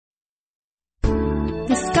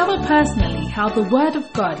Discover personally how the Word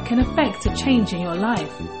of God can affect a change in your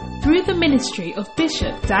life through the ministry of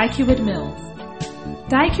Bishop Gbawe Mills.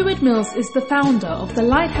 Gbawe Mills is the founder of the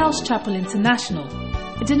Lighthouse Chapel International,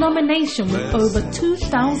 a denomination with over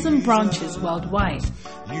 2,000 branches worldwide.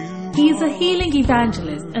 He is a healing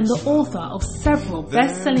evangelist and the author of several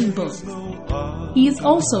best-selling books. He is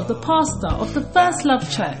also the pastor of the First Love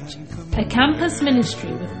Church, a campus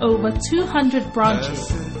ministry with over 200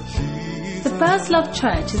 branches. The First Love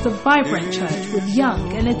Church is a vibrant church with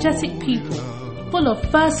young, energetic people, full of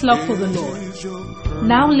first love for the Lord.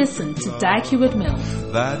 Now listen to Gbawe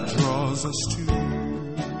Mills. That draws us to.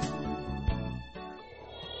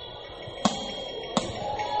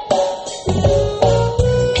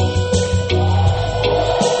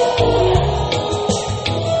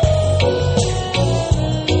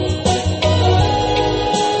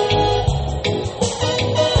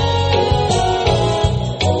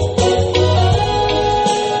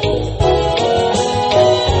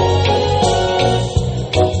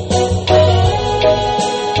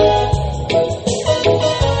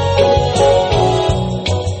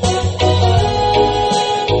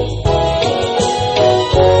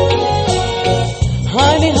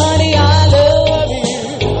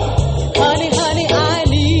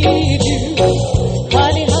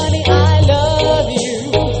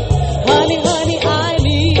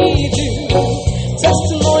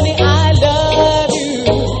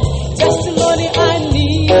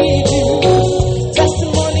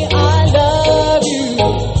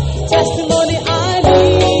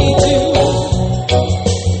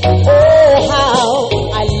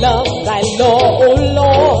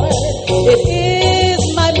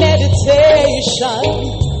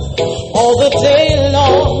 All the day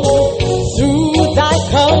long, through thy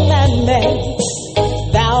commandments,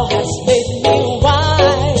 thou hast made me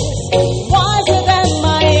wise, wiser than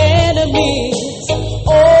my enemies,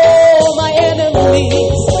 oh my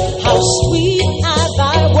enemies. How sweet are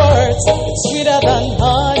thy words, it's sweeter than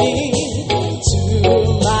honey to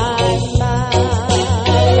my mouth.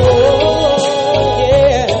 Oh,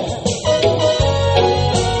 yeah.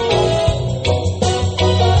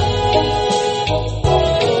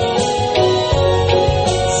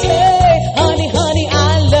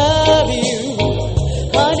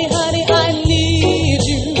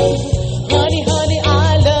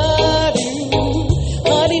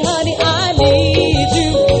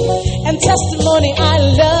 Testimony, I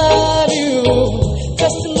love you.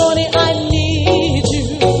 Testimony, I need you.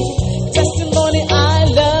 Testimony, I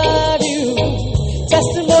love you.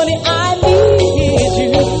 Testimony, I need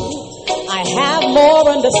you. I have more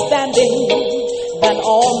understanding than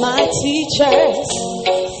all my teachers,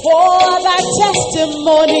 for thy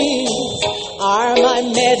testimonies are my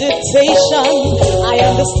meditation. I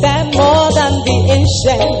understand more than the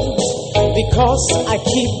ancients, because I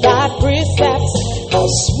keep thy precepts. How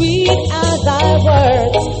sweet are thy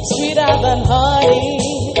words, sweeter than honey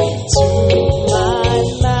to my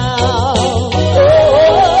mouth. Oh,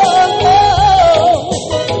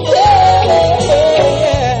 yeah.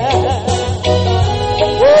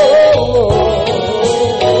 Oh,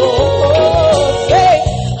 say,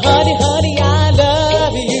 honey, honey, I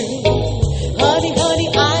love you. Honey, honey,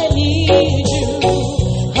 I need you.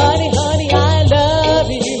 Honey, honey, I love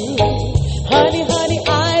you. Honey, honey,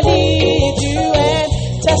 I need you.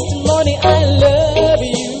 Testimony, I love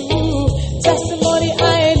you. Testimony,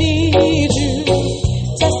 I need you.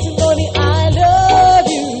 Testimony, I love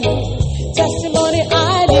you. Testimony,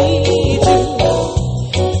 I need you.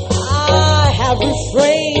 I have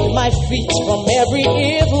refrained my feet from every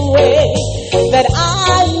evil way, that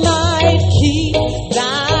I might keep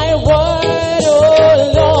thy word,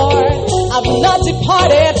 oh Lord. I've not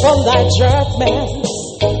departed from thy judgments,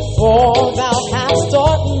 for thou hast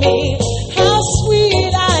taught me how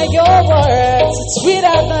sweet are your words,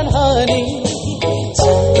 sweeter than honey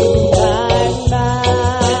to my mouth.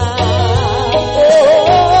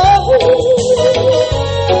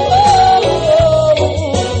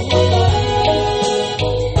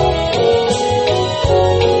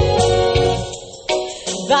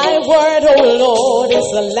 Thy word, O Lord, is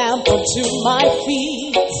a lamp unto my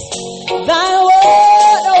feet. Thy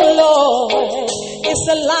word, O Lord, is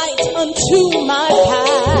a light unto my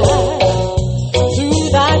path. Through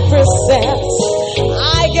thy precepts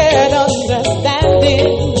I get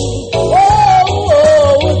understanding.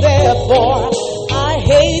 Oh, therefore I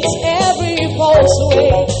hate every false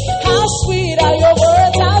way. How sweet are your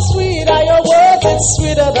words, how sweet are your words. It's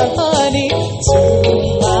sweeter than honey to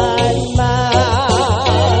my mouth.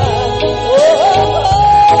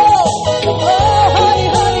 Honey,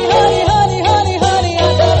 honey, honey, honey, honey, honey.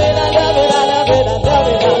 I love it, I love it, I love it, I love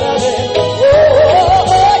it, I love it.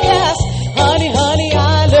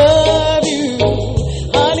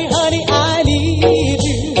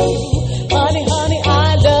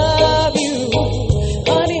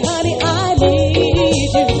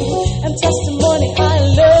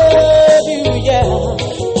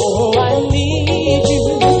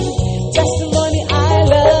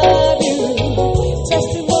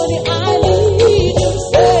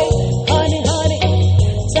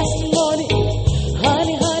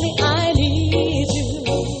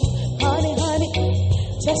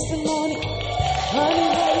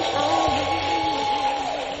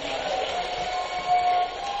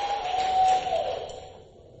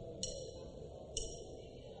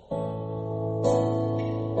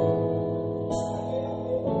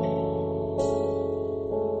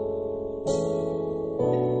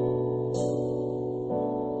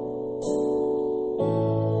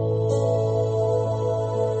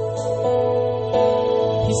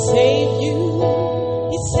 saved you.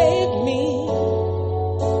 He saved me.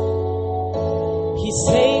 He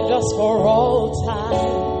saved us for all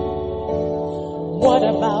time. What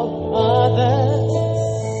about others?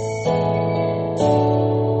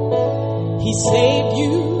 He saved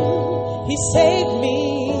you. He saved me.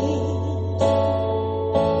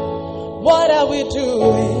 What are we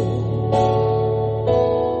doing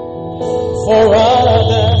for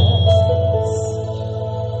others?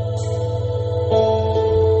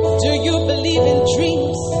 Do you believe in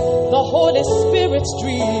dreams? The Holy Spirit's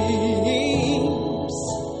dreams.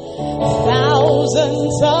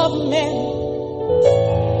 Thousands of men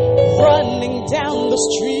running down the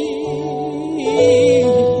street.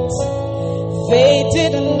 They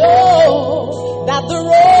didn't know that the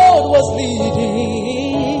road was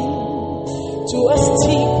leading to a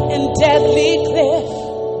steep and deadly cliff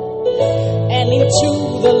and into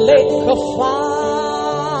the lake of fire.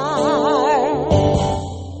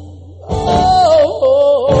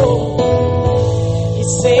 Oh, He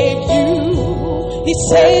saved you. He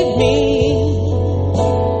saved me.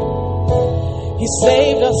 He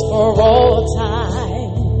saved us for all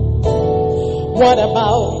time. What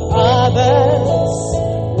about others?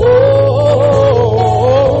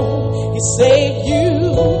 Oh, He saved you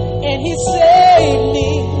and He saved me.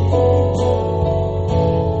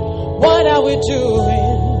 What are we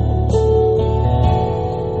doing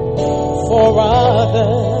for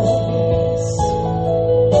others?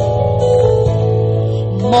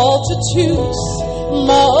 Multitudes,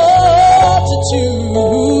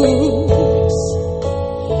 multitudes,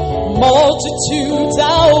 multitudes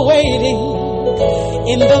are waiting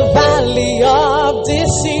in the valley of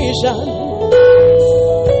decision.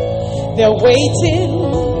 They're waiting,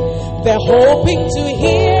 they're hoping to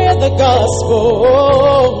hear the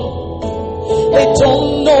gospel. They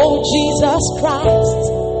don't know Jesus Christ.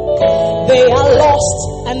 They are lost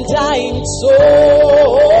and dying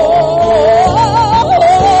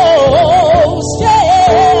souls.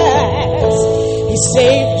 Yes, He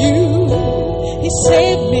saved you. He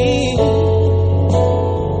saved me.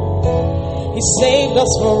 He saved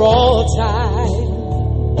us for all time.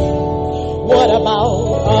 What about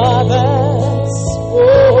others?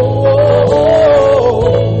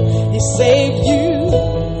 Oh, He saved you.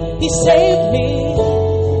 He saved me.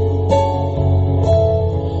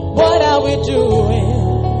 What are we doing?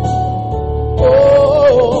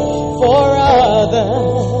 Oh, for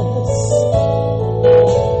others.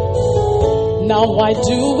 Now why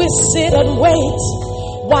do we sit and wait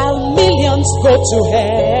while millions go to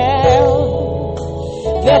hell?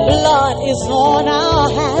 Their blood is on our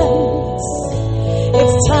hands.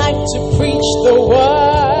 It's time to preach the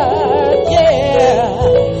word, yeah.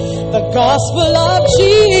 The gospel of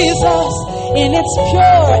Jesus in its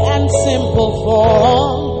pure and simple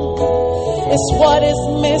form is what is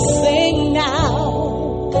missing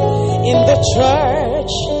now in the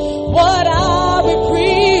church. What are we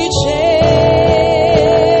preaching?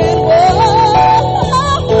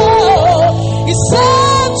 Whoa, He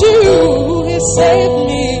saved you. He saved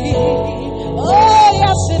me. Oh,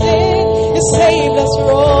 yes, He did. He saved us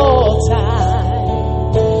for all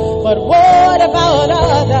time. But what about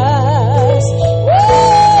others?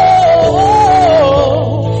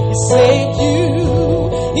 Whoa, He saved you.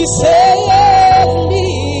 He saved me.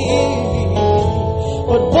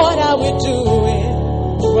 But what are we doing?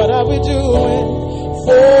 What are we doing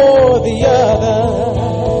for the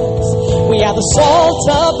others? We are the salt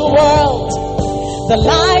of the world, the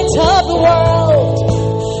light of the world.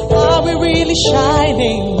 Are we really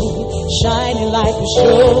shining? Shining like we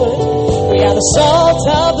should. We are the salt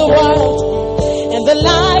of the world and the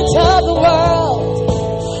light of the world.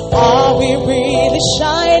 Are we really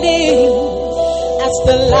shining as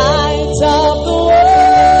the light of the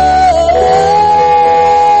world?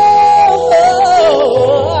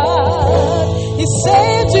 He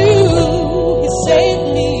saved you. He saved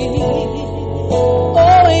me.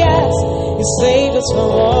 Oh yes, He saved us for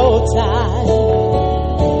all time.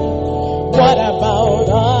 What about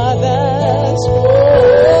others?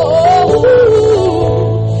 Oh,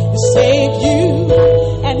 He saved you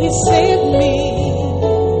and He saved me.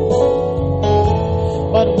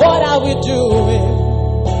 But what are we doing?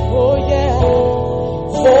 Oh yeah,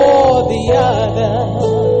 for the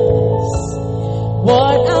others.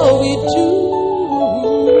 What are we doing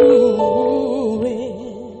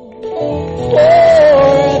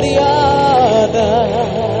for the others?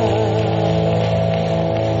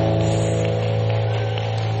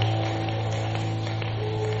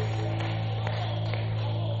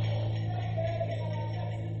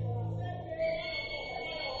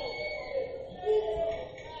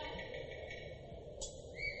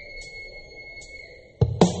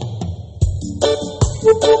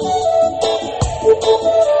 Build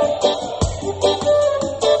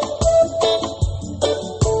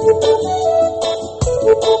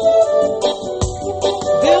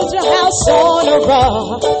your house on a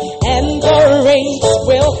rock and the rains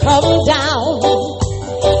will come down.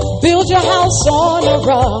 Build your house on a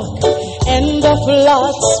rock and the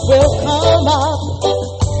floods will come up.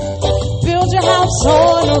 Build your house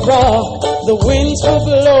on a rock, the winds will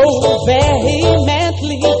blow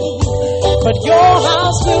vehemently, but your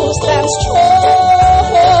house will stand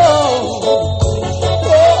strong.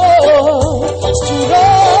 Oh, strong.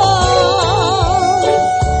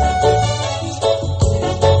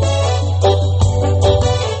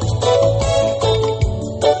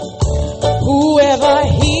 Whoever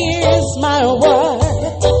hears my word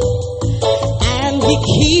and he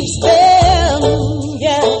keeps them,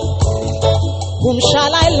 yeah, whom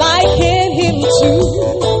shall I liken him to?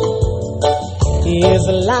 He is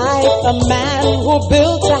like a man who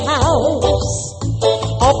built a house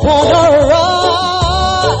upon a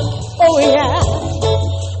rock, oh yeah,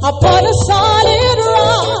 upon a solid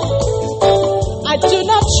rock. I do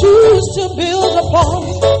not choose to build upon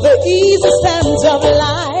the easy sands of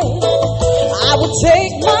life. I would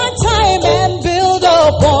take my time and build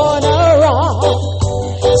upon a rock.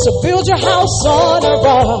 So build your house on a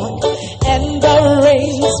rock and the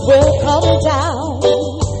rains will come down.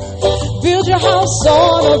 Build your house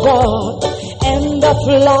on a rock and the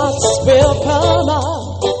floods will come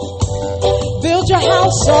up. Build your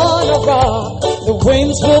house on a rock, the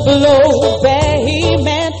winds will blow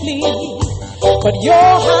vehemently, but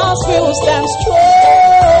your house will stand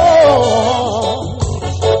strong.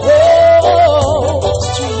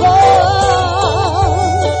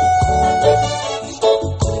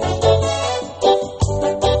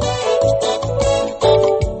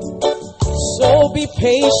 Be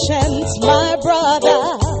patient, my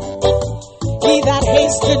brother. He that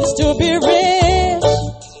hastens to be rich,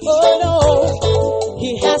 oh no,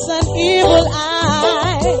 he has an evil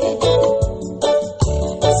eye.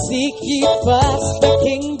 Seek ye first the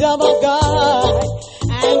kingdom of God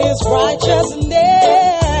and his righteousness.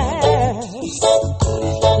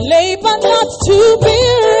 Labor not to be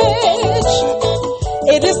rich.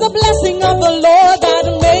 It is the blessing of the Lord that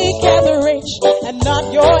maketh rich, and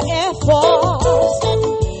not your effort.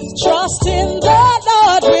 Trust in the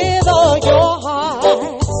Lord with all your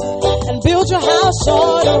heart, and build your house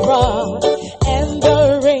on a rock, and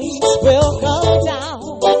the rains will come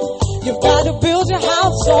down. You've got to build your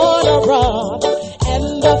house on a rock,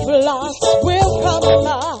 and the floods will come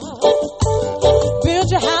up. Build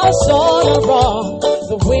your house on a rock,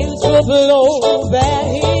 the winds will blow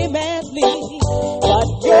vehemently, but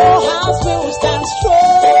your house will stand strong.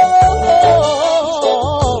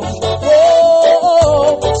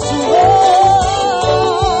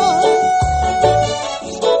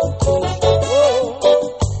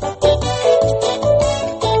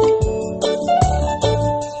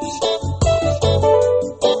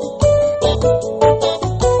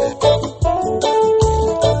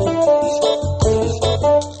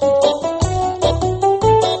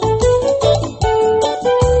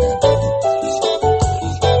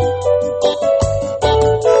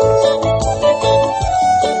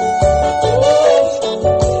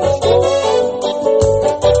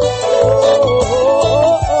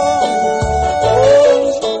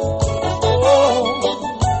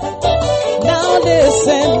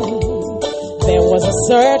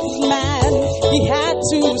 Certain man, he had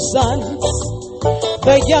 2 sons.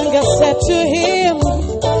 The younger said to him,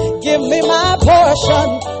 give me my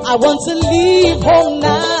portion, I want to leave home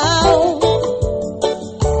now.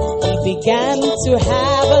 He began to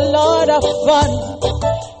have a lot of fun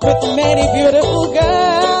with many beautiful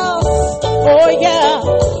girls, oh yeah.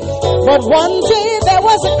 But one day there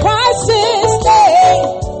was a crisis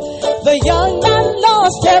day. The young man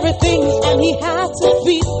lost everything and he had to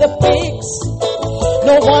feed the pigs.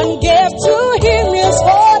 No one gave to him, his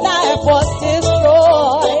whole life was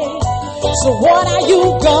destroyed. So what are you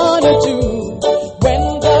gonna do when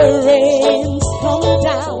the rains come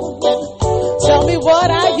down? Tell me, what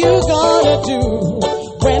are you gonna do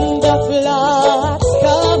when the floods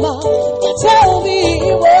come up? Tell me,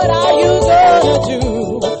 what are you gonna do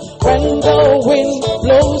when the wind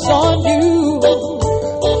blows on you?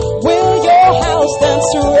 Will your house stand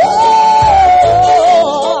strong?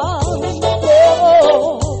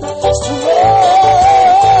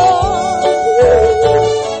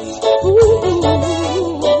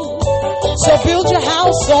 So build your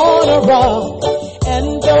house on a rock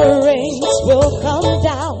and the rains will come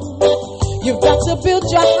down. You've got to build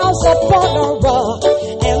your house upon a rock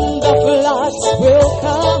and the floods will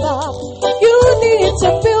come up. You need to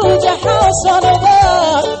build your house on a rock.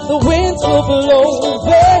 blow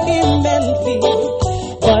vehemently,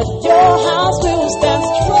 but your house will stand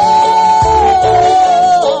strong.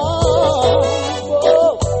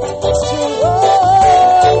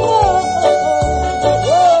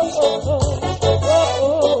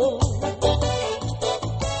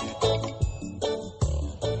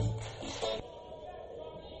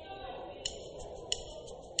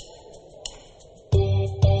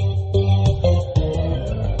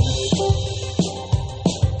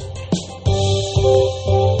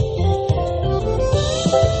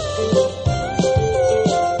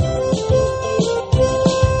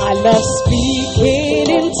 I love speaking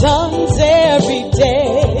in tongues every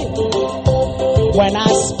day. When I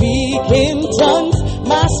speak in tongues,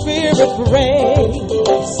 my spirit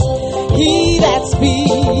prays. He that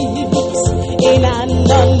speaks in an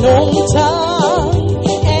unknown tongue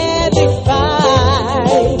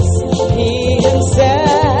edifies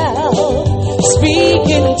himself. Speak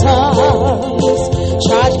in tongues,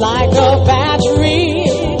 charge like a battery.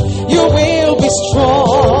 You will be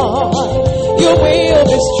strong. You will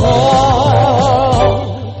be strong.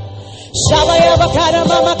 Shabayabakara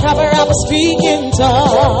mama kabaraba, speak in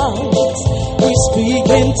tongues. We speak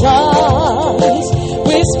in tongues.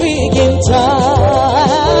 We speak in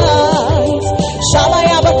tongues.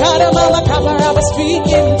 Shabayabakara mama kabaraba, speak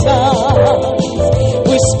in tongues.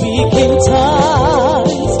 We speak in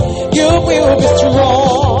tongues. You will be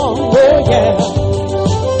strong. Oh yeah.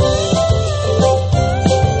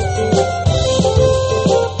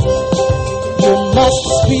 Must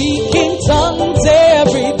speak in tongues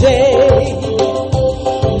every day.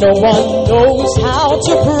 No one knows how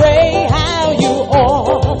to pray how you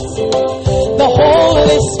ought. The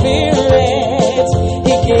Holy Spirit,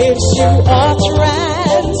 He gives you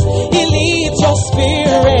utterance. He leads your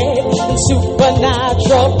spirit in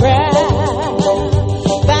supernatural prayer.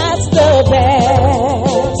 That's the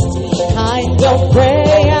best kind of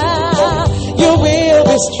prayer. You will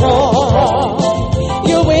be strong.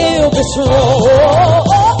 You will be strong.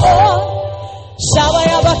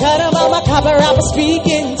 Shabayabakara mama kabaraba, speak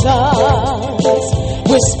in tongues.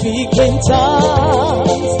 We speak in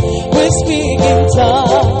tongues. We speak in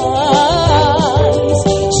tongues.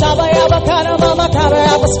 Shabayabakara mama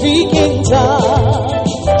kabaraba, speak in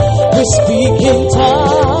tongues. We speak in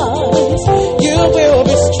tongues. You will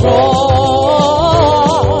be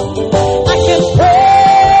strong. I can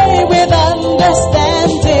pray with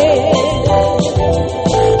understanding.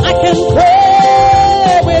 I can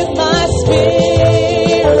pray with my spirit.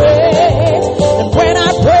 And when I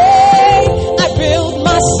pray, I build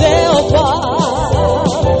myself up.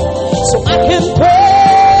 So I can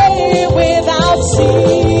pray without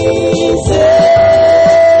ceasing.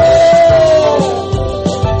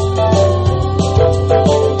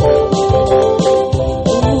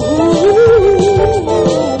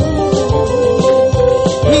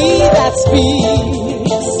 He that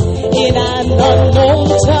speaks in an unknown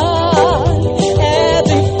tongue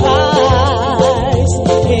edifies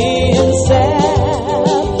himself.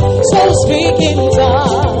 So speak in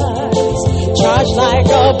tongues, charge like a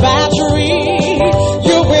battery.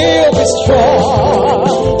 You will be strong.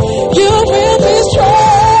 You will be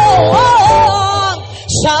strong.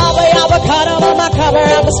 Shabayabakara mama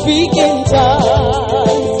kabaraba, speak in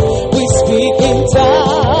tongues. We speak in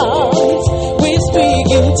tongues. We speak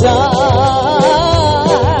in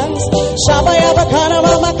tongues. Shabayabakara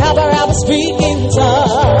mama kabaraba, speak in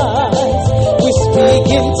tongues. We speak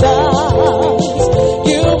in tongues.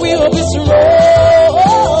 You will be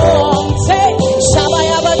strong. Say,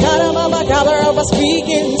 Shabayabakara mama kabaraba, speak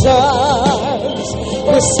in tongues.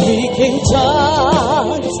 We speak in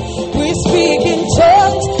tongues. We speak in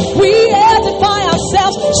tongues. We edify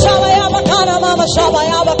ourselves. Shabayabakara mama,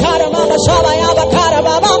 shabayabakara mama, shabayabakara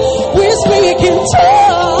mama. We speak in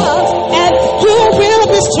tongues, and you will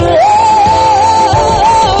be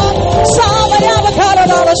strong. Shabayabakara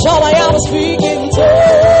mama, shabayabakara, speak in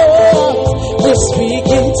tongues. We speak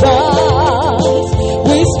in tongues.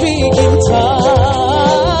 We speak in tongues.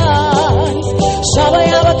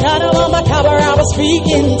 Shabayabakara mama, kabaraba, speak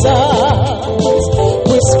in tongues.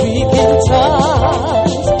 We speak in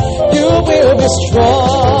tongues. You will be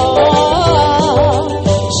strong.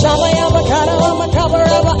 Shabayabakara mama,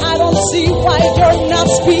 kabaraba, I don't see why you're not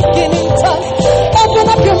speaking in tongues. Open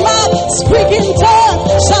up your mouth, speak in tongues.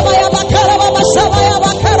 Shabayabakara mama,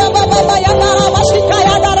 shabayabakara mama, bayabara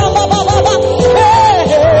shikayadara mama.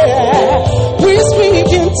 We speak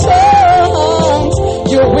in tongues.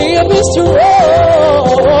 You will be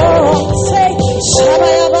strong. Say,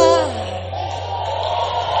 shabayaba.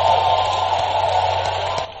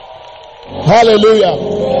 Hallelujah.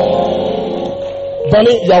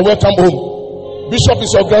 Bonnie, you are welcome home. Bishop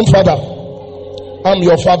is your grandfather. I'm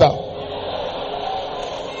your father.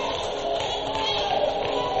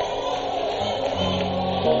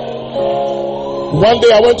 One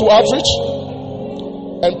day I went to outreach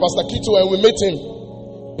and Pastor Kito, and we met him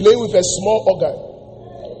playing with a small organ.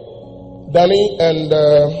 Danny and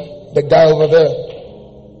the guy over there.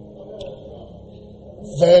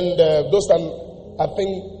 Then those time, I think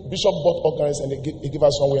Bishop bought organs and he gave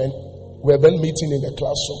us somewhere. And we were then meeting in the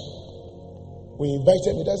classroom. We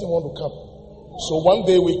invited him, he doesn't want to come. So one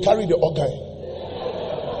day we carried the organ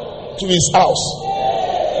to his house.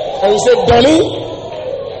 And we said, Danny,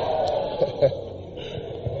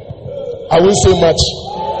 I won't say much.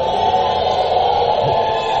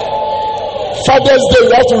 Father's Day,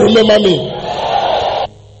 you have to remember me.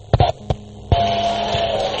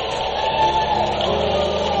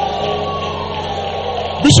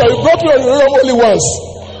 Bishop, you brought me on your room only once.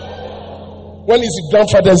 When is it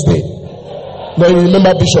Grandfather's Day? Now you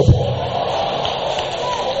remember Bishop.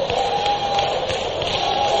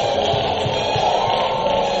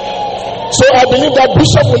 So I believe that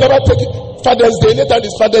Bishop will never take Father's Day. Anytime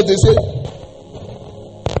it's Father's Day, say,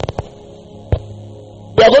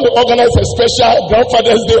 we are going to organize a special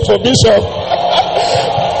Grandfather's Day for Bishop.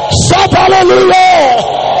 Shout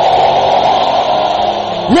hallelujah!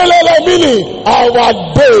 Mini, our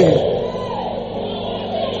day.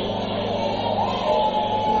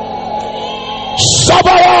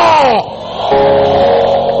 Shabaya!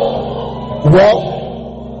 Well,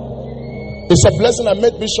 it's a blessing. I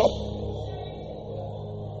met Bishop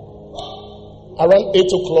around 8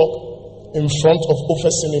 o'clock in front of Ofe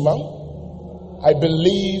Cinema. I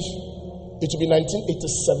believe it will be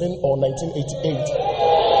 1987 or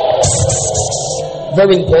 1988.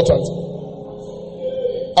 Very important.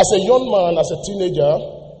 As a young man, as a teenager,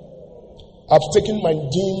 I've taken my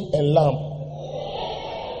gin and lamb.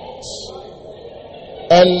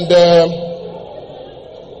 And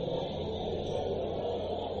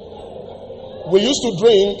we used to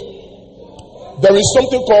drink. There is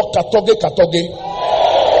something called katoge katoge.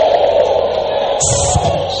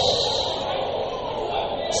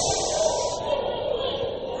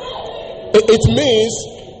 It means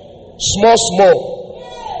small, small.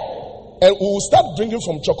 And we will start drinking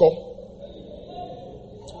from Choco.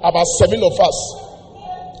 About 7 of us.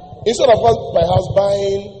 Instead of us perhaps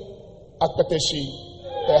buying akpeteshi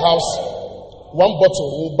per house, one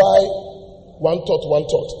bottle, we'll buy one tot.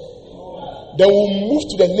 Then we'll move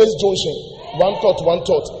to the next junction, one tot.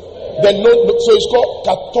 Then so it's called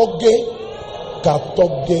katoge.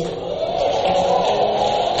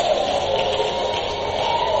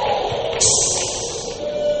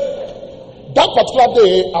 That particular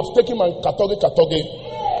day, I've taken my katoge,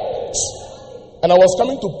 and I was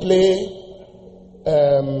coming to play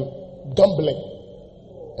gambling,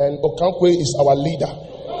 and Okankwe is our leader.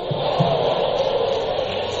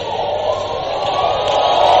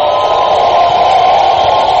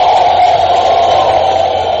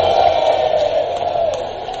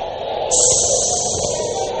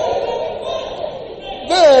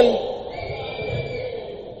 Then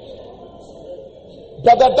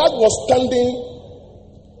Brother Dad was standing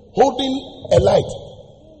holding a light,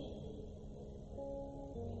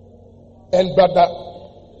 and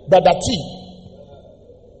Brother T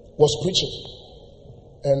was preaching,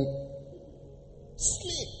 and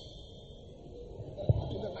sleep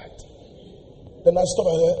holding the light. Then I stopped.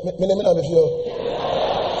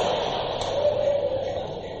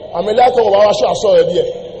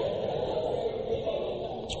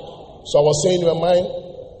 So I was saying in my mind,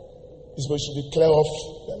 this way should be clear off,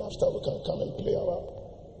 then after we can come and play around.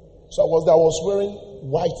 So I was wearing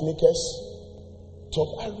white knickers,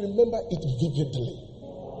 top. I remember it vividly.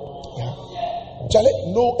 Yeah.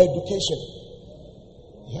 Charlie, no education.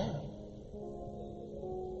 Yeah.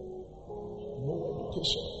 No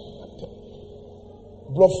education.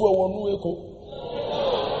 Brofo wonu eko.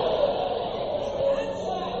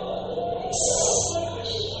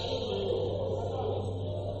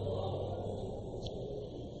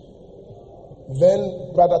 Then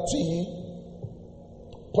Brother T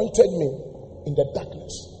pointed me in the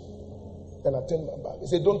darkness. Then I turned my back. He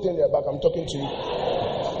said, don't turn your back, I'm talking to you.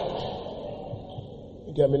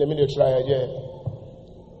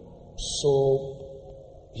 So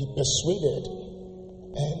he persuaded,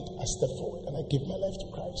 and I stepped forward and I gave my life to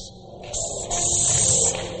Christ.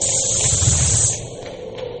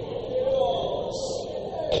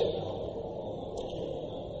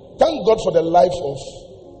 Thank God for the life of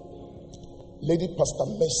Lady Pastor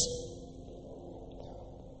Mercy.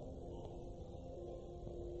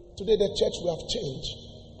 Today the church will have changed.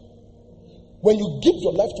 When you give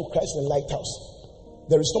your life to Christ in Lighthouse,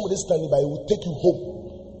 there is somebody standing by who will take you home.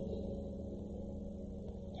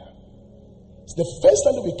 The first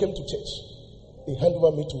time that we came to church, they handed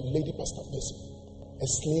over me to Lady Pastor Mercy, a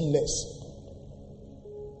slim nurse.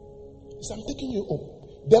 He said, I'm taking you home.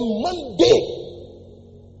 Then Monday,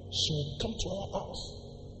 she will come to our house.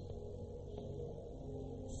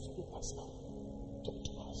 Follow us out. Talk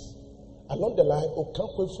to us. Along the line,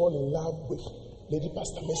 Okanko fall in love with Lady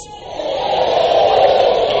Pastor Mercy.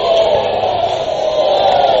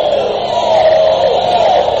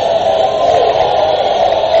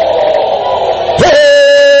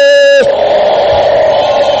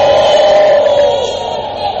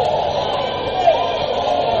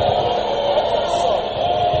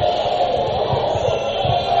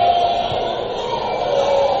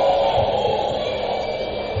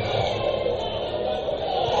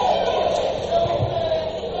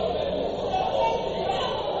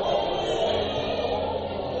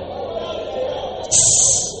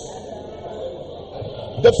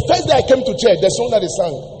 The first day I came to church, the song that they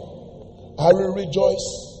sang, I will rejoice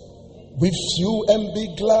with you and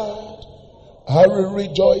be glad. I will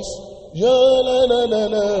rejoice.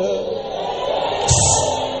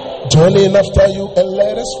 Joining after you and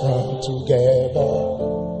let us run together.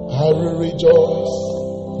 I will rejoice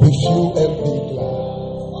with you and be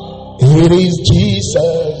glad. It is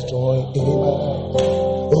Jesus joining us.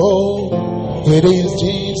 Oh, it is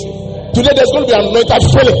Jesus. Today there's going to be an anointing. I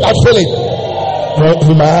feel it. I feel it.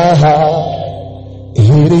 In my heart,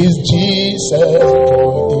 it is Jesus.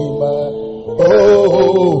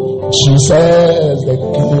 Oh, Jesus, the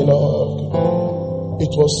King of.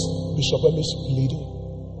 It was Bishop Emmy's leading.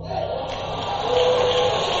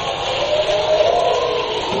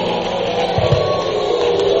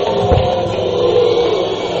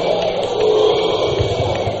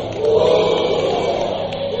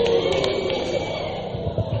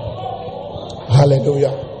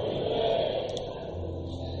 Hallelujah.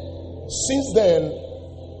 Since then,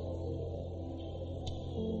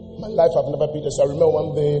 my life have never been this. I remember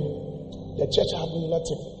one day, the church had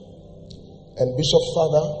nothing, and Bishop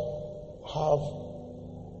Father have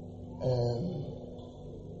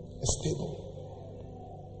a stable.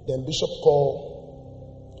 Then Bishop called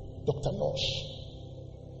Dr. Nosh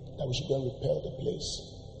that we should go and repair the place.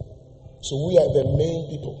 So we are the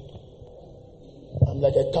main people. I'm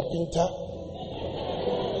like a carpenter.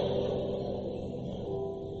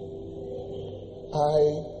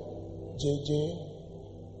 JJ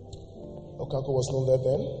Okanko was not there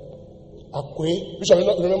then. Akwe, Bishop, you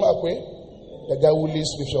remember Akwe? The guy who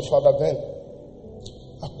lives with your father then.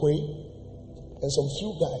 Akwe and some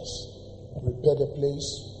few guys repaired the place,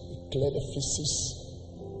 we cleared the feces,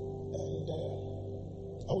 and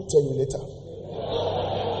I will tell you later.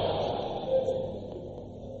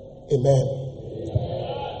 Amen.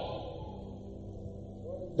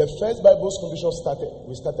 The first Bible school bishop started.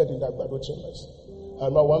 We started in the Gbawe chambers. I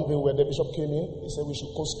remember one day when the bishop came in, he said we should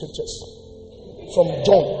quote scriptures from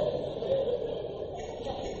John.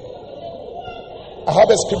 I have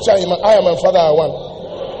a scripture in my I am my father are one.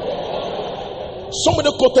 Somebody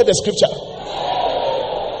quoted the scripture.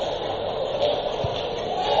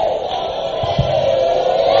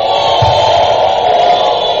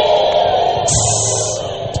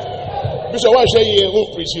 Bishop, why share you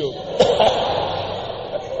won't preach you?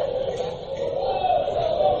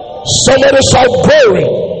 Somebody shout glory.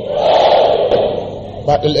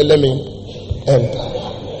 But let me end.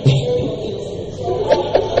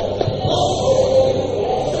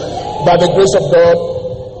 By the grace of God,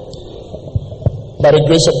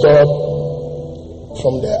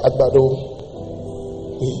 from the Agbado,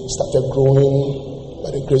 we started growing.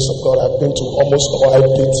 By the grace of God, I've been to almost all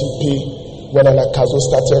IPTP. When Anakazo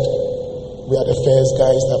started, we are the first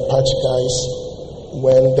guys, the patch guys.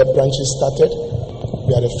 When the branches started,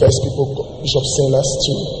 we are the first people Bishop sent us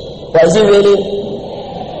to. Why is it really?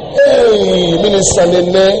 Hey, Minister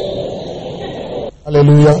Nene.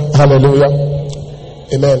 Hallelujah. Hallelujah.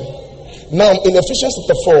 Amen. Now, in Ephesians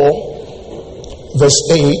chapter 4, verse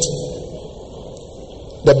 8,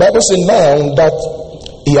 the Bible says now that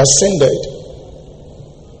he ascended.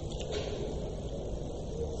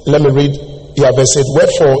 Let me read here, verse 8.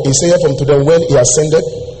 Wherefore, he said unto them, when he ascended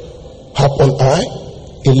up on high,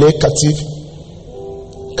 he lay captivity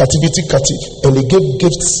captive, and he gave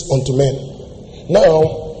gifts unto men. Now,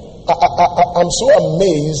 I'm so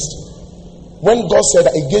amazed when God said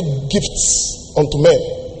that he gave gifts unto men.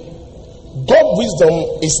 God's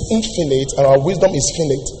wisdom is infinite and our wisdom is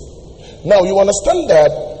finite. Now, you understand that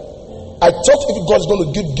I thought if God is going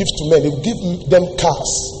to give gifts to men, he will give them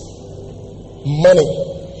cars, money.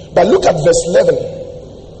 But look at verse 11,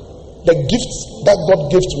 the gifts that God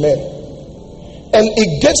gave to men. And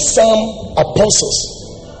he gave some apostles,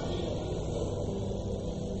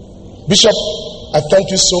 Bishop, I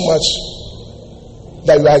thank you so much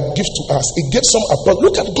that you are a gift to us. He gave some apostles.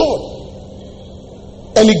 Look at God.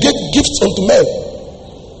 And he gave gifts unto men.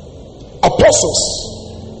 Apostles.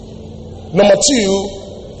 Number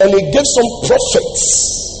 2, and he gave some prophets.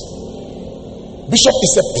 Bishop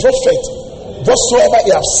is a prophet. Whatsoever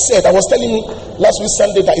he has said, I was telling you last week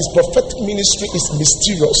Sunday that his prophetic ministry is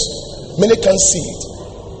mysterious. Many can't see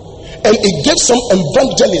it. And he gave some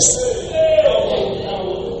evangelists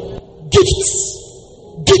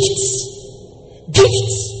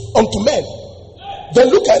gifts unto men. Then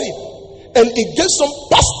look at it. And he gave some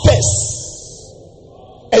pastors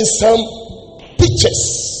and some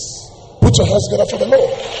teachers. Put your hands together for the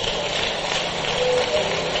Lord.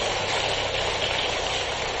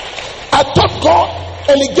 I thought God,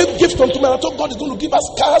 and he gave gifts unto men. I thought God is going to give us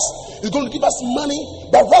cars, he's going to give us money,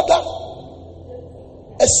 but rather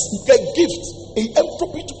as a gift, a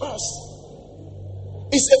entropy to us.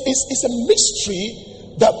 It's a mystery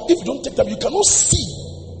that if you don't take time, you cannot see.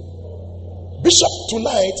 Bishop,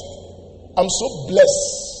 tonight, I'm so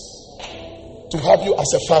blessed to have you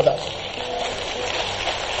as a father.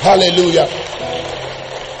 Hallelujah.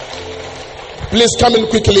 Please come in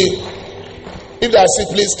quickly. If I say,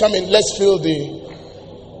 please come in, let's feel the.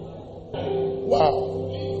 Wow.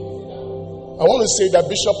 I want to say that,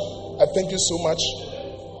 Bishop, I thank you so much.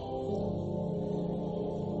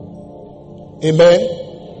 Amen.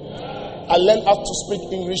 I learned how to speak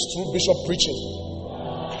English through Bishop preaching.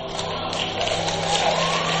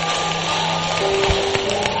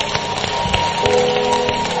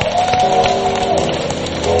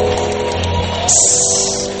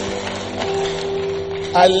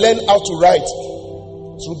 I learned how to write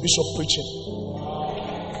through Bishop preaching.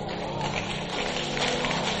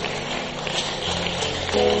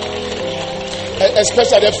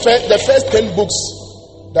 Especially the first 10 books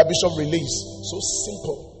that Bishop released. So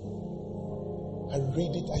simple. I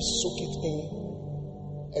read it, I soak it in.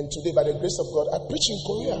 And today, by the grace of God, I preach in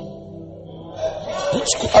Korea.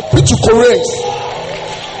 I preach to Koreans.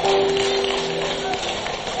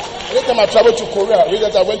 Anytime I travel to Korea,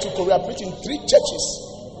 I went to Korea, I preached in 3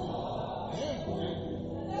 churches.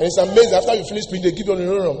 And it's amazing. After you finish preaching, they give you a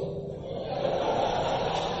room.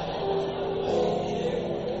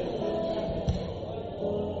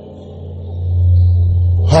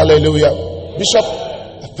 Hallelujah. Bishop,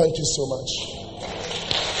 I thank you so much.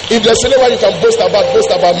 If there's anyone you can boast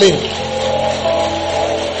about me.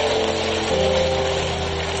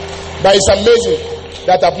 But it's amazing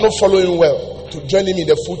that I'm not following well to join him in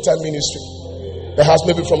the full-time ministry. Perhaps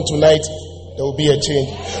maybe from tonight there will be a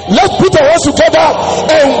change. Let's put our hands together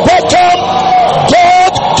and welcome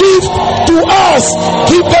God gift to us.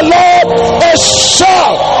 Give the Lord a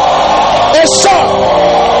shout. A shout.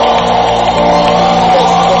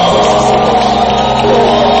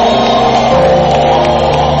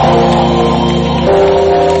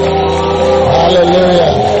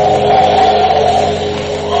 Hallelujah.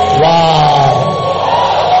 Wow.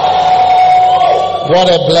 What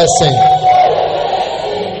a blessing.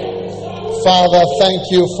 Father, thank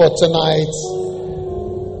you for tonight.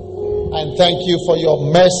 And thank you for your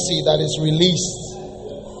mercy that is released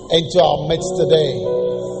into our midst today.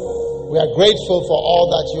 We are grateful for all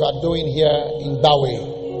that you are doing here in Gbawe.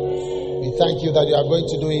 We thank you that you are going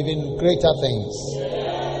to do even greater things.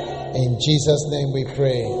 In Jesus' name we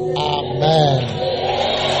pray. Amen.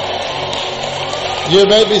 You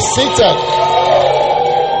may be seated.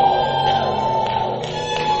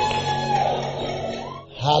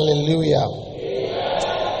 Hallelujah.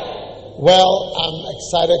 Well, I'm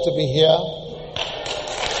excited to be here.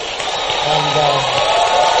 And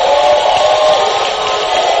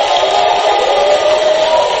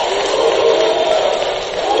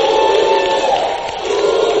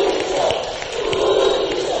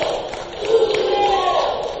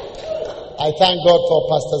I thank God for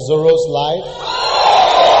Pastor Zoro's life.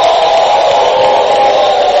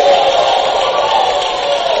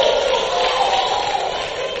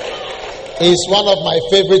 He's one of my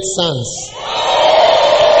favorite sons.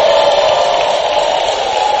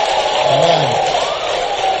 Amen.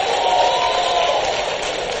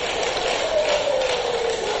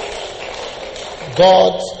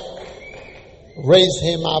 God raised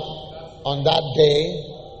him up on that day.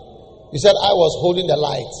 He said, I was holding the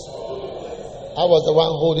light. I was the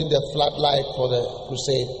one holding the flat light for the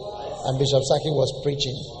crusade. And Bishop Saki was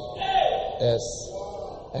preaching. Yes.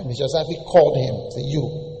 And Bishop Saki called him, said, you,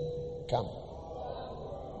 come.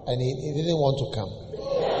 And he didn't want to come.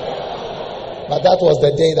 But that was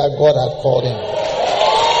the day that God had called him.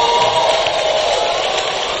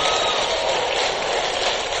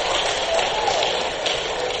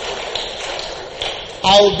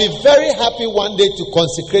 I will be very happy one day to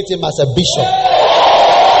consecrate him as a bishop.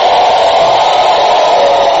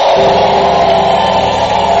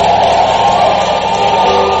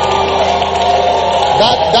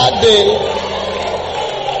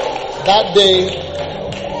 That day,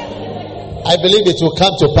 I believe it will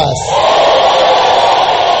come to pass.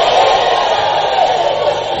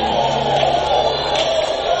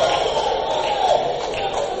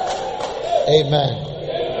 Amen.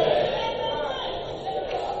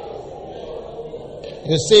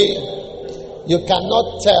 You see, you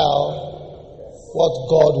cannot tell what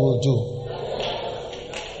God will do.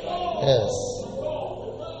 Yes.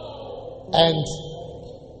 And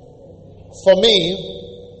for me,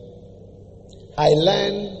 I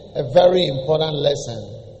learned a very important lesson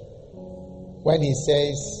when he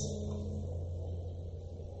says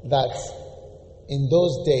that in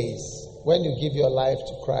those days, when you give your life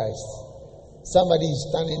to Christ, somebody is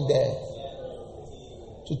standing there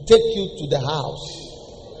to take you to the house.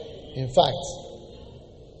 In fact,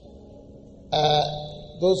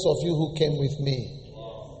 those of you who came with me,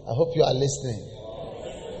 I hope you are listening.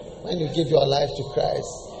 When you give your life to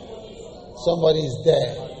Christ, somebody is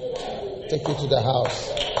there, take you to the house,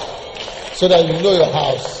 so that you know your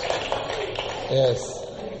house. Yes.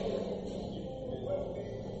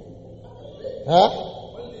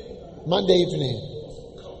 Monday evening,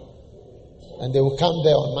 and they will come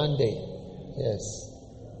there on Monday. Yes,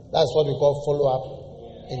 that's what we call follow up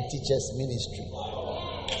in teachers ministry.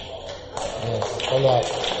 Yes, follow up,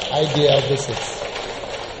 ideal visits.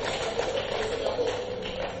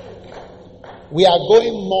 We are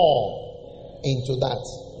going more into that.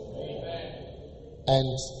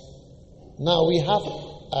 And now we have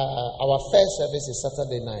our first service is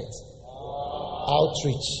Saturday night.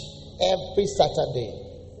 Outreach. Every Saturday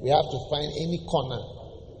we have to find any corner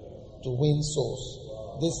to win souls.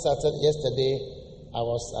 This Saturday, yesterday, I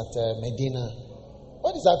was at Medina.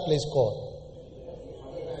 What is that place called?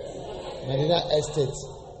 Medina Estate.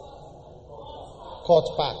 Court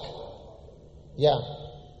Park. Yeah.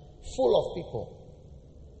 Full of people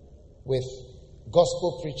with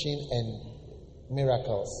gospel preaching and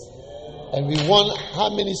miracles. And we won how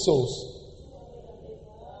many souls?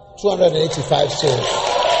 285 souls.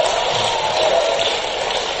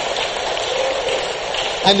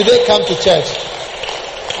 And did they come to church?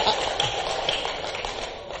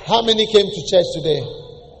 How many came to church today?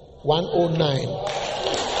 109. We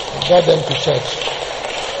brought them to church.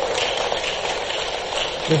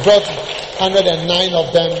 We brought 109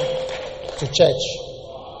 of them to church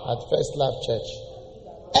at First Love Church.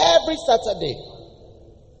 Every Saturday.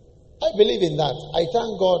 I believe in that. I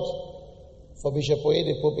thank God for Bishop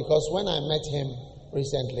Oyedepo, because when I met him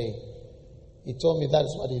recently, he told me that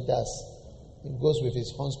is what he does. He goes with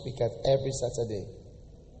his horn speaker every Saturday.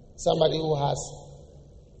 Somebody who has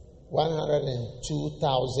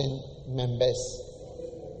 102,000 members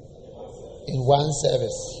in one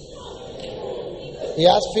service. He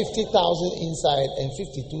has 50,000 inside and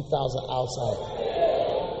 52,000 outside.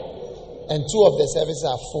 And two of the services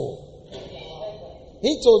are full.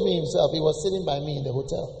 He told me himself, he was sitting by me in the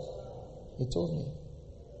hotel. He told me.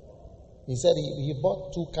 He said he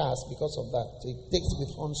bought 2 cars because of that. So he takes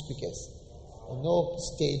with horn speakers. No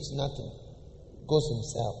stage, nothing. Goes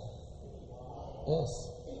himself. Yes.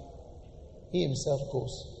 He himself goes.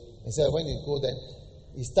 He said when he go then,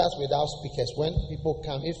 he starts without speakers. When people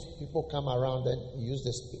come, if people come around, then he use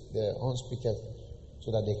the horn speakers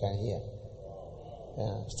so that they can hear.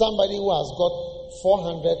 Yeah. Somebody who has got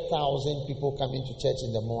 400,000 people coming to church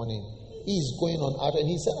in the morning, he is going on out, and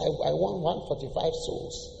he said, I want 145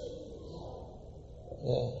 souls.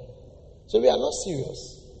 Yeah. So we are not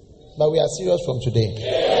serious, but we are serious from today.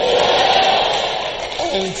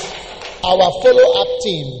 And our follow-up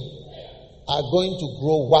team are going to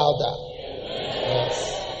grow wilder. Yes.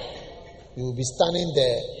 You will be standing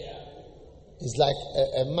there. It's like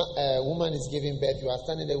a woman is giving birth. You are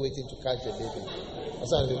standing there waiting to catch the baby.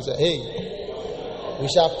 Somebody will say, hey, we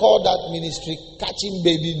shall call that ministry Catching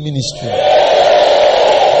Baby Ministry.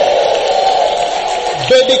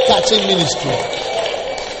 Baby Catching Ministry.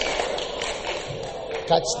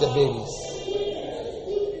 Catch the babies.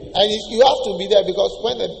 And you have to be there, because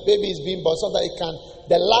when the baby is being born, so that it can,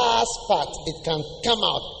 the last part, it can come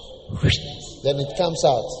out. Then it comes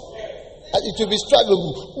out. And it will be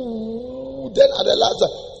struggling. Then at the last,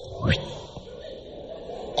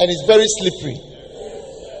 and it's very slippery.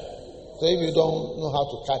 So if you don't know how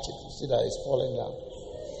to catch it, you see that it's falling down.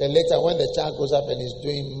 Then later, when the child goes up and is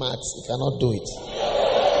doing maths, he cannot do it.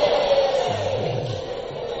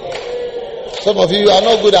 Some of you are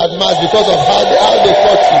not good at maths because of how they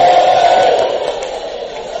taught you.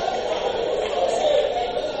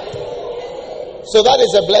 So that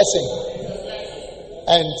is a blessing.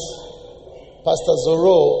 And Pastor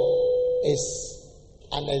Zoro is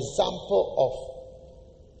an example of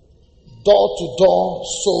door-to-door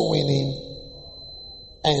soul winning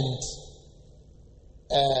and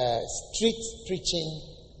street preaching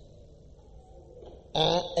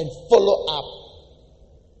and follow up.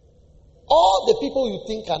 All the people you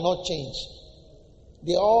think cannot change,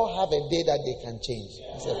 they all have a day that they can change.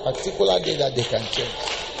 It's a particular day that they can change.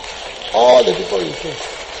 All the people you think.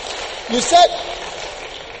 You said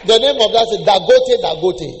the name of that is Dagote.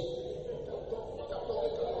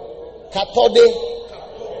 Katoge.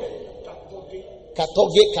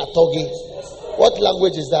 What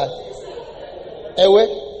language is that? Ewe?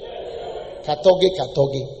 Katoge.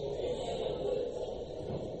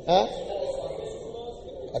 Huh?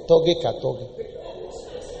 Katoge.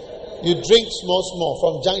 You drink small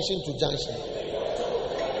from junction to junction.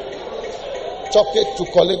 Chocolate to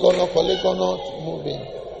Kolegono to moving.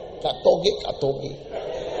 Katoge.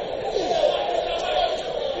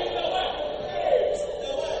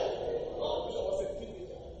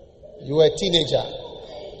 You were a teenager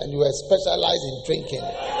and you were specialized in drinking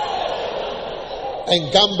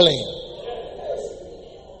and gambling.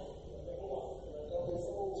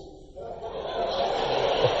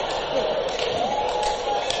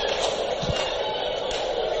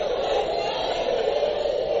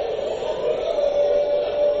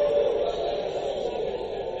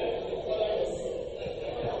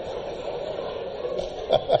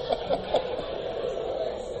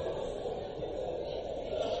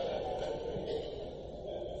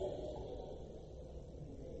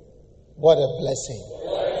 What a blessing.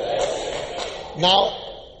 Now,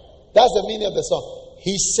 that's the meaning of the song.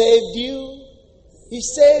 He saved you. He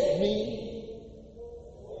saved me.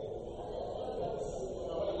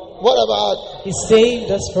 What about? He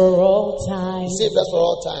saved us for all time. He saved us for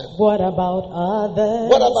all time. What about others?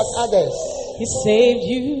 What about others? He saved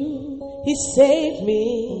you. He saved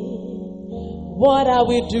me. What are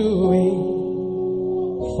we doing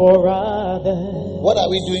for others? What are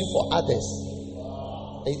we doing for others?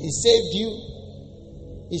 He saved you.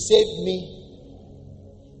 He saved me.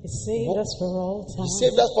 He saved us for all time. He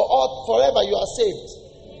saved us for all forever. You are saved.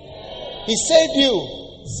 He saved you.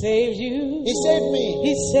 Saved you. He saved me.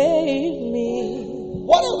 He saved me.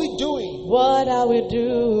 What are we doing? What are we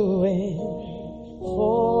doing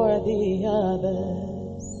for the others?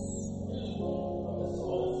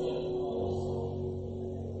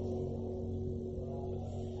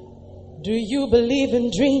 Do you believe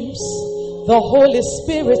in dreams? The Holy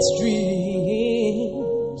Spirit's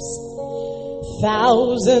dreams.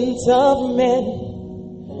 Thousands of men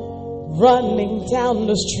running down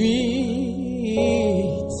the street.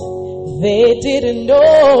 They didn't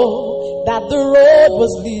know that the road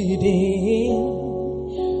was leading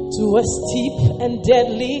to a steep and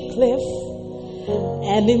deadly cliff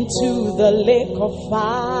and into the lake of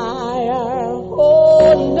fire.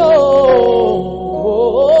 Oh no.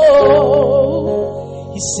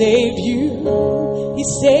 He saved you. He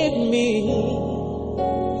saved me.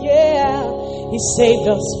 Yeah, He saved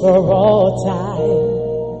us for all time.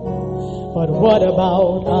 But what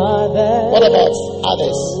about others? What about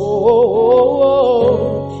others? Oh,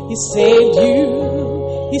 He saved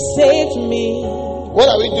you. He saved me. What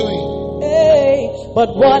are we doing? Hey,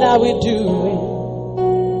 but what are we doing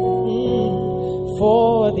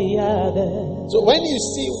for the others? So when you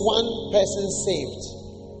see one person saved,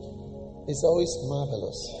 it's always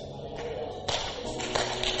marvelous.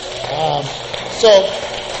 So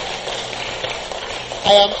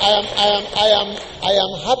I am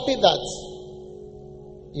happy that,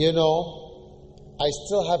 I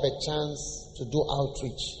still have a chance to do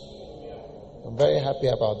outreach. I'm very happy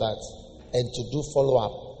about that, and to do follow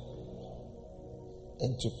up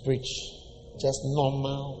and to preach just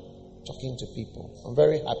normal talking to people. I'm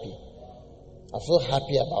very happy. I feel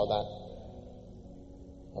happy about that.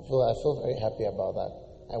 I feel very happy about that.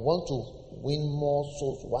 I want to win more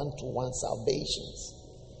souls, one-to-one salvations,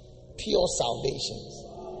 pure salvations,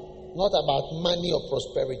 not about money or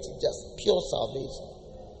prosperity, just pure salvation.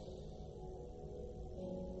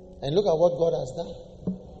 And look at what God has done.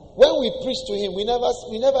 When we preach to Him, we never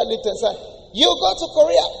lift and say, "You go to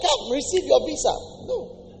Korea, come receive your visa." No,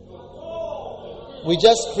 we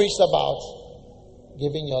just preached about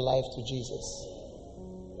giving your life to Jesus,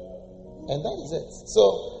 and that is it.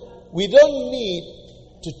 So we don't need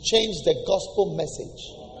to change the gospel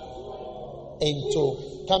message into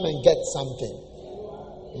come and get something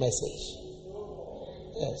message.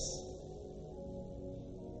 Yes.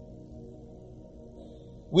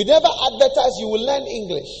 We never advertise you will learn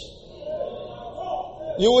English.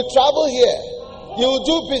 You will travel here. You will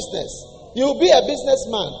do business. You'll be a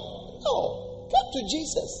businessman. No, come to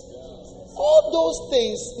Jesus. All those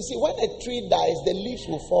things, you see, when a tree dies, the leaves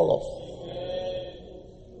will fall off.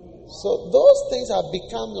 So those things have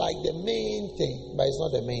become like the main thing, but it's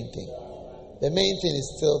not the main thing. The main thing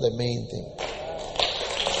is still the main thing.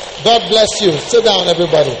 God bless you. Sit down,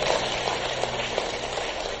 everybody.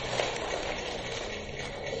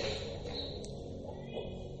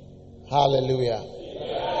 Hallelujah.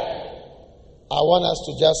 I want us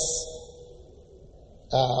to just,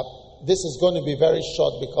 this is going to be very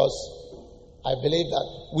short because I believe that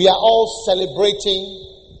we are all celebrating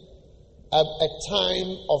a time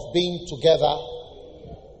of being together.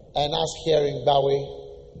 And us here in Gbawe,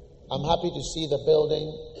 I'm happy to see the building,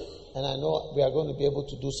 and I know we are going to be able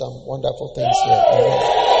to do some wonderful things here. Amen.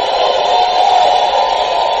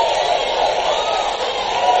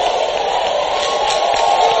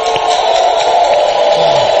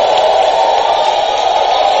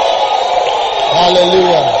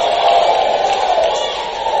 Hallelujah.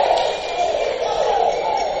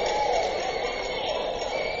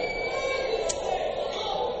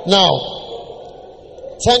 Now,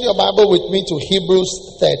 turn your Bible with me to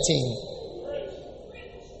Hebrews 13.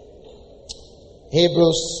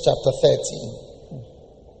 Hebrews chapter 13.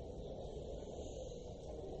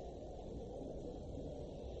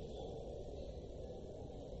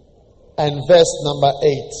 And verse number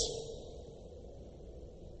 8.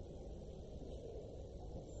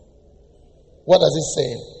 What does it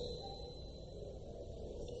say?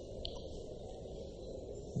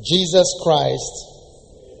 Jesus Christ,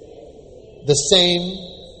 the same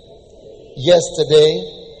yesterday,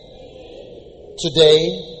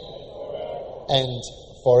 today, and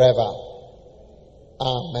forever.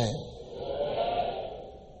 Amen.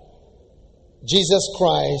 Jesus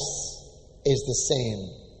Christ is the same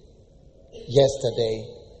yesterday,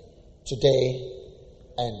 today,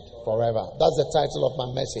 and forever. That's the title of my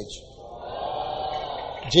message.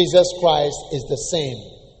 Jesus Christ is the same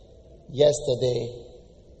yesterday,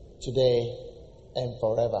 today, and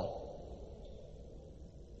forever.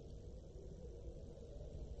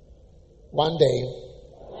 One day,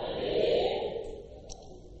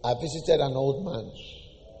 I visited an old man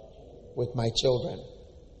with my children.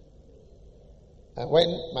 And when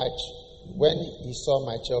he saw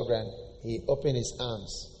my children, he opened his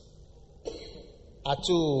arms.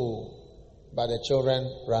 Atu, but the children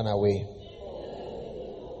ran away.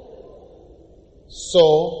 So,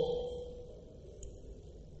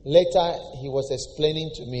 later he was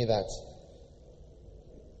explaining to me that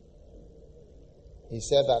he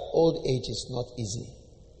said that old age is not easy.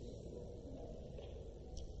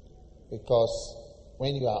 Because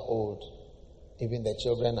when you are old, even the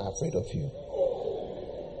children are afraid of you.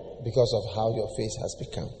 Because of how your face has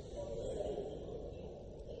become.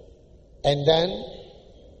 And then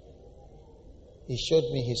he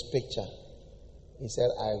showed me his picture. He said,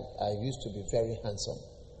 I used to be very handsome.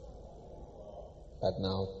 But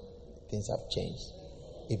now things have changed.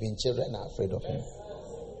 Even children are afraid of him.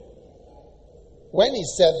 When he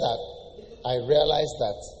said that, I realized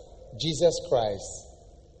that Jesus Christ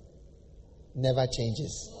never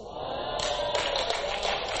changes.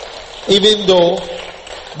 Even though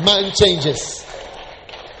man changes.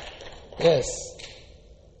 Yes.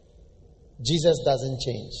 Jesus doesn't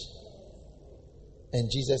change.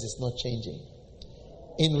 And Jesus is not changing.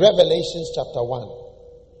 In Revelation chapter 1,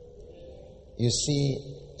 you see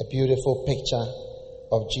a beautiful picture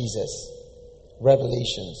of Jesus.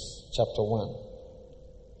 Revelations chapter 1.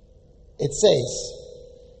 It says,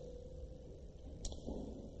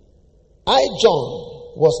 I,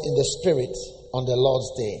 John, was in the Spirit on the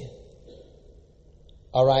Lord's day.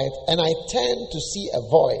 All right. And I turned to see a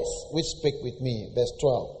voice which spake with me. Verse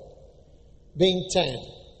 12. Being turned.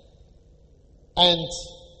 And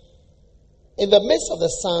in the midst of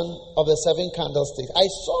the sun of the seven candlesticks, I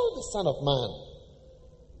saw the Son of Man.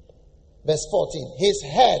 Verse 14. His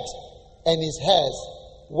head and his hairs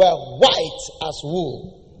were white as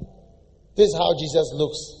wool. This is how Jesus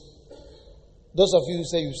looks. Those of you who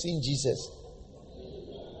say you've seen Jesus,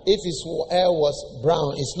 if his hair was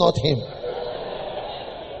brown, it's not him.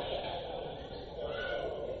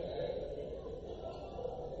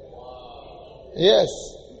 Yes.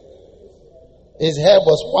 His hair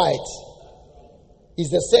was white. He's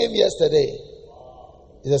the same yesterday.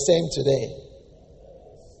 He's the same today.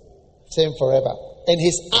 Same forever. And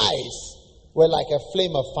his eyes were like a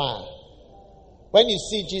flame of fire. When you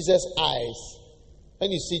see Jesus' eyes,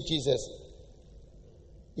 when you see Jesus,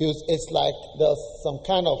 it's like there's some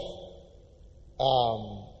kind of,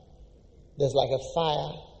 there's like a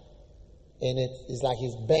fire in it. It's like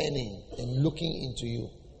he's burning and looking into you.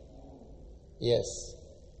 Yes.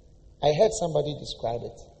 I heard somebody describe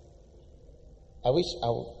it. I wish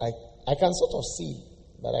I can sort of see,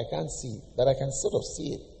 but I can't see. But I can sort of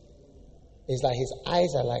see it. It's like his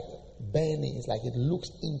eyes are like burning. It's like it looks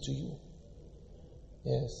into you.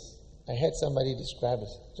 Yes. I heard somebody describe it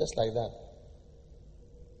just like that.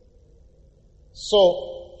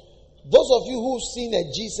 So, those of you who've seen a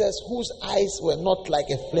Jesus whose eyes were not like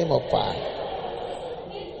a flame of fire.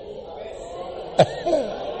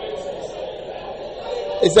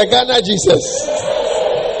 It's a Ghana Jesus.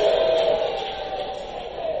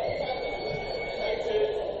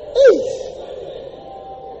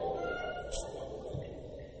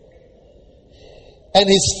 And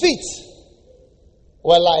his feet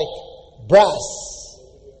were like brass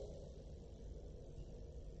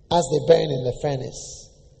as they burn in the furnace.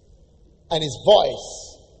 And his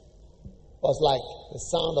voice was like the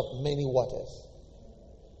sound of many waters.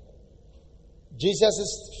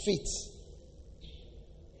 Jesus' feet.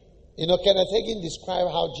 You know, Kenneth Hagin described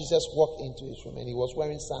how Jesus walked into his room and he was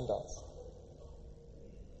wearing sandals.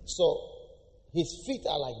 So, his feet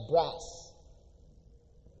are like brass.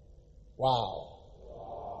 Wow.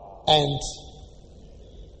 And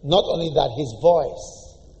not only that, his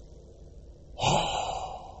voice,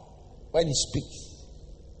 when he speaks,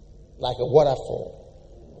 like a waterfall.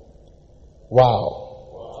 Wow.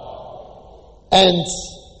 And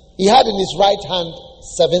he had in his right hand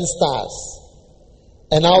 7 stars.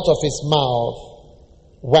 And out of his mouth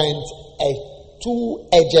went a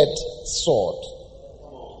 2-edged sword.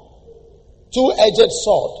 2-edged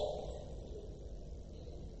sword.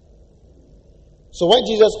 So when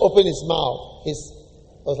Jesus opened his mouth, it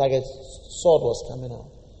was like a sword was coming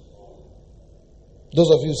out.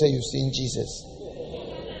 Those of you say you've seen Jesus.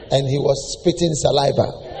 And he was spitting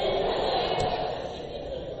saliva.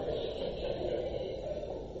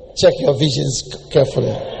 Check your visions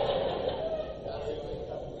carefully.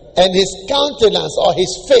 And his countenance or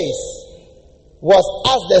his face was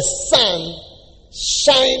as the sun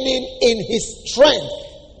shining in his strength.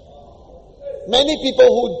 Many people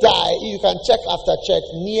who die, you can check after church,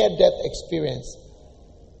 near-death experience.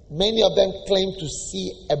 Many of them claim to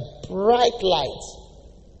see a bright light.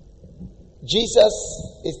 Jesus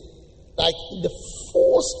is like the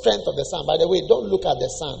full strength of the sun. By the way, don't look at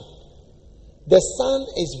the sun. The sun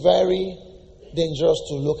is very dangerous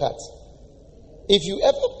to look at. If you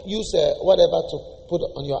ever use whatever to put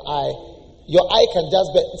on your eye can just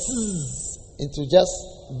be into just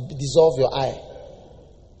dissolve your eye.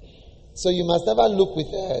 So you must never look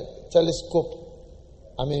with a telescope.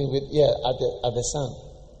 At the sun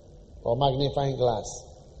or magnifying glass.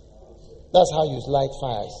 That's how you light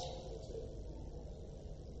fires.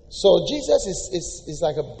 So Jesus is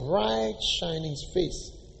like a bright shining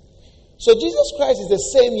face. So Jesus Christ is the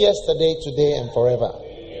same yesterday, today, and forever.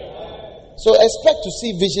 So expect to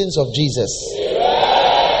see visions of Jesus.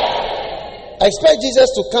 Expect Jesus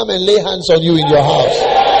to come and lay hands on you in your house.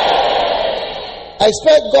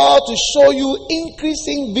 Expect God to show you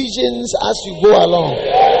increasing visions as you go along.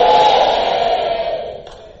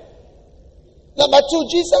 Number 2,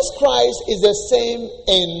 Jesus Christ is the same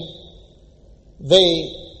in the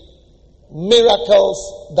miracles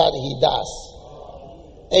that he does.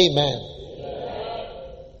 Amen.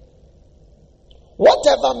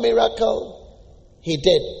 Whatever miracle he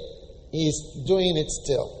did, he is doing it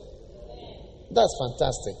still. That's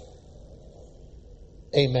fantastic.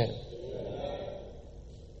 Amen.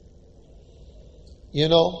 You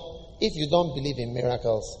know, if you don't believe in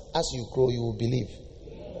miracles, as you grow, you will believe.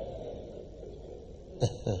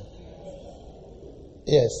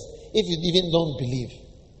 Yes. If you even don't believe,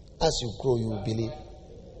 as you grow, you will believe.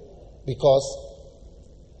 Because,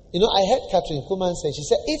 you know, I heard Catherine Kuhlman say, she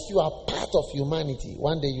said, if you are part of humanity,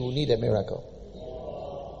 one day you will need a miracle.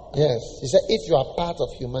 Yes. She said, if you are part of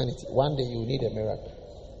humanity, one day you will need a miracle.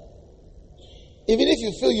 Even if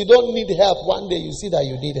you feel you don't need help, one day you see that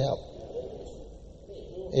you need help.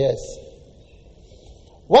 Yes.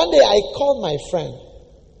 One day I called my friend,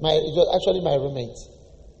 it was actually my roommate,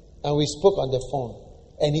 and we spoke on the phone.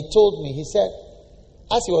 And he told me, he said,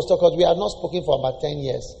 as he was talking, we had not spoken for about 10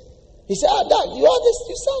 years. He said, Dad, you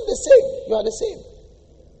sound the same. You are the same.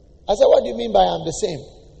 I said, what do you mean by I'm the same?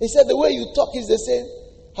 He said, the way you talk is the same.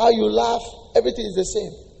 How you laugh, everything is the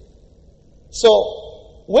same. So,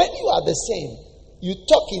 when you are the same, you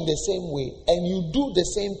talk in the same way, and you do the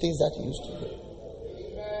same things that you used to do.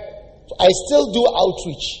 So I still do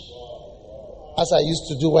outreach, as I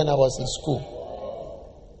used to do when I was in school.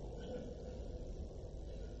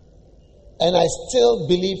 And I still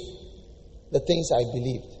believe the things I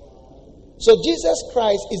believed. So Jesus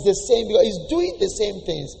Christ is the same because he's doing the same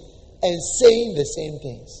things and saying the same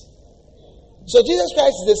things. So Jesus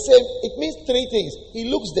Christ is the same. It means three things. He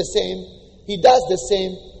looks the same, he does the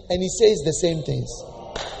same, and he says the same things.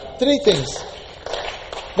 Three things.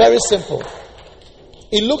 Very simple.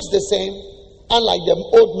 He looks the same, unlike the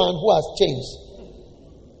old man who has changed.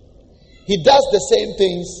 He does the same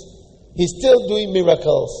things. He's still doing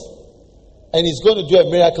miracles. And he's going to do a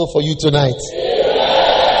miracle for you tonight.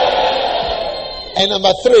 And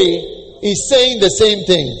number three, he's saying the same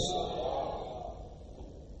things.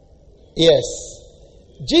 Yes.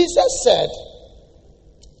 Jesus said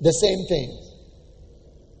the same thing.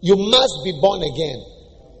 You must be born again.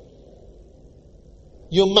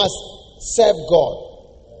 You must serve God.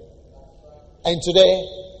 And today,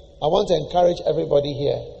 I want to encourage everybody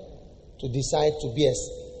here to decide to be a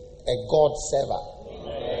God server.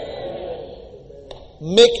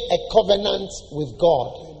 Make a covenant with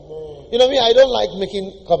God. You know me, I don't like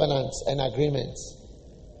making covenants and agreements.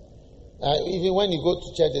 Even when you go to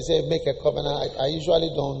church, they say make a covenant. I usually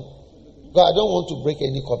don't. God, I don't want to break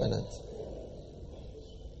any covenant.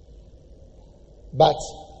 But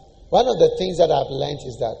one of the things that I've learned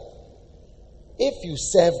is that if you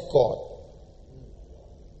serve God,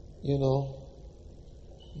 you know,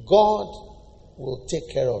 God will take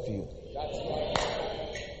care of you.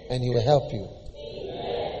 And he will help you.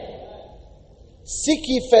 Seek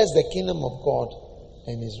ye first the kingdom of God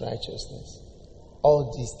and his righteousness.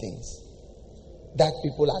 All these things that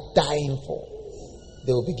people are dying for,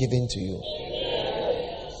 they will be given to you.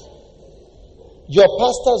 Your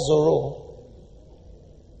pastor Zoro,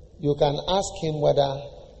 you can ask him whether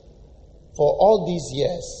for all these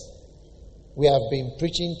years we have been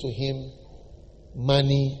preaching to him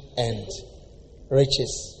money and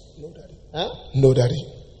riches. No, Daddy. Huh? No, Daddy.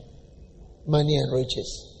 Money and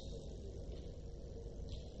riches.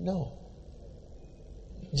 No.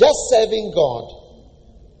 Just serving God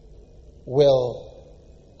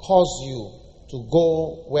will cause you to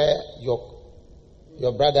go where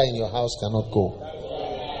your brother in your house cannot go.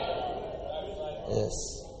 Yes.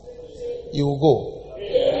 You will go.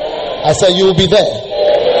 I said you will be there.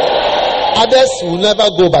 Others will never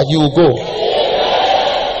go, but you will go.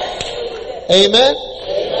 Amen?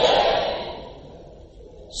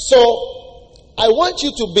 So, I want you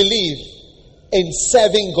to believe in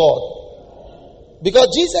serving God. Because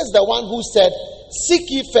Jesus is the one who said, seek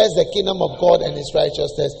ye first the kingdom of God and his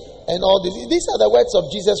righteousness and all this. These are the words of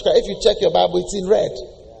Jesus Christ. If you check your Bible, it's in red.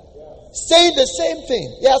 Saying the same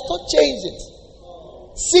thing. He has not changed it.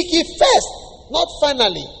 Seek ye first, not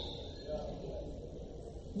finally.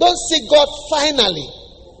 Don't seek God finally.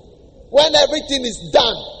 When everything is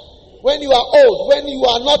done. When you are old. When you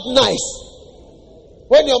are not nice.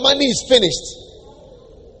 When your money is finished.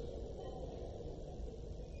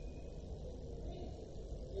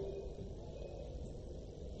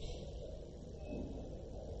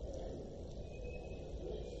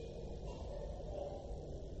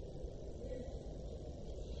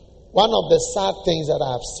 One of the sad things that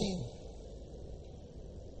I have seen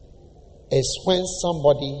is when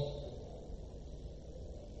somebody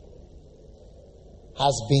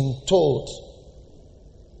has been told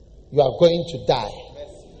you are going to die,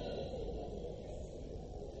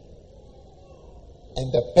 and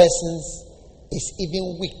the person is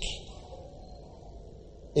even weak.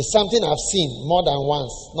 It's something I've seen more than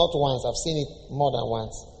once. Not once, I've seen it more than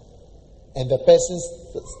once. And the person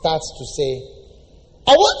starts to say,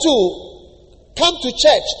 I want to come to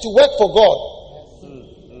church to work for God.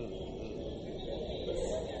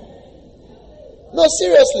 No,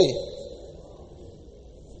 seriously.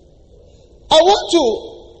 I'm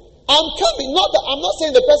coming. I'm not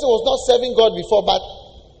saying the person was not serving God before, but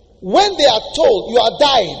when they are told you are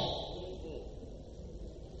dying,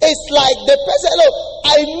 it's like the person, look,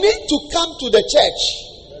 I need to come to the church.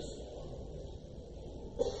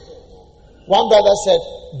 One brother said,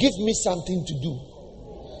 give me something to do.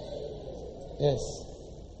 Yes.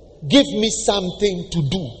 Give me something to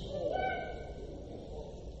do.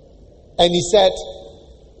 And he said,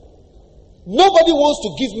 nobody wants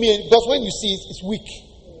to give me, because when you see it, it's weak.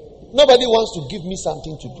 Nobody wants to give me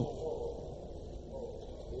something to do.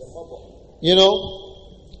 You know,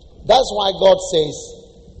 that's why God says,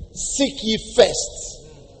 seek ye first.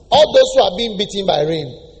 All those who are being beaten by rain,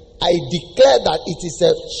 I declare that it is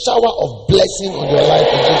a shower of blessing on your life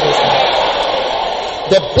in Jesus' name.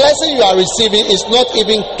 The blessing you are receiving is not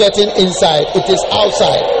even getting inside, it is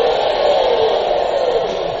outside.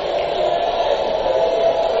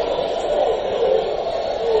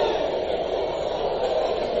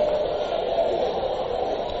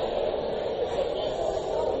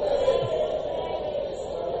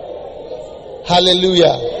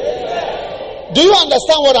 Hallelujah. Do you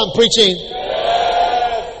understand what I'm preaching?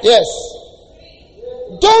 Yes.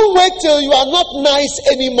 Don't wait till you are not nice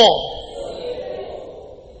anymore.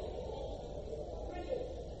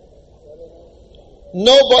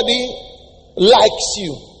 Nobody likes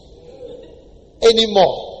you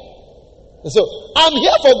anymore. So, I'm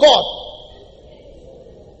here for God.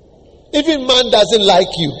 Even man doesn't like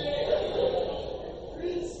you.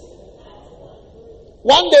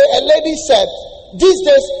 One day a lady said, these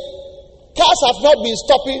days, cars have not been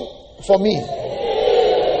stopping for me.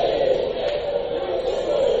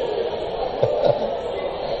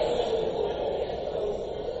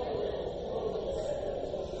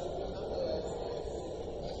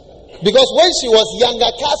 Because when she was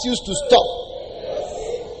younger, cars used to stop.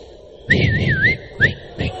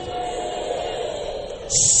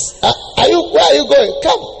 Where are you going?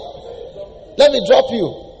 Come. Let me drop you.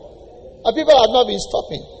 And people have not been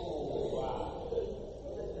stopping.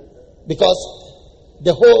 Because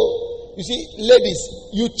the whole, you see, ladies,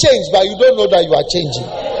 you change, but you don't know that you are changing.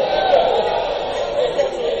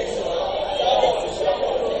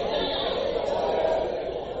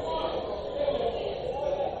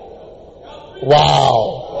 Wow.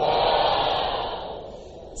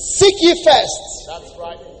 Seek ye first. That's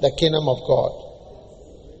right. The kingdom of God.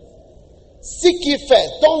 Seek ye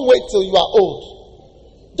first. Don't wait till you are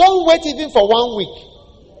old. Don't wait even for 1 week.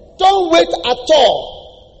 Don't wait at all.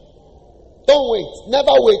 Don't wait.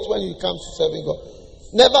 Never wait when it comes to serving God.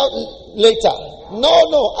 Never later. No.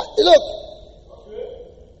 Look.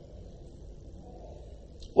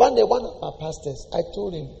 One day, one of our pastors, I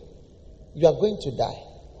told him, you are going to die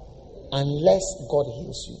unless God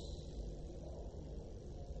heals you.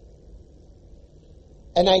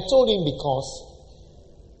 And I told him because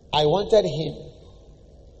I wanted him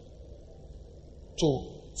to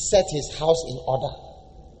set his house in order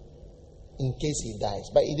in case he dies.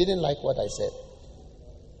 But he didn't like what I said.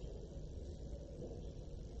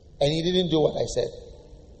 And he didn't do what I said.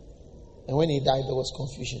 And when he died, there was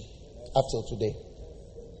confusion up till today.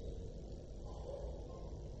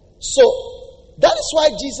 So, that is why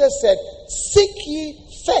Jesus said, seek ye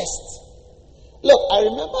first. Look, I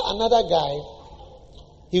remember another guy.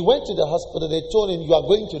 He went to the hospital. They told him, you are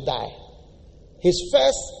going to die. His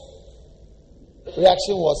first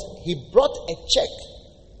reaction was, he brought a check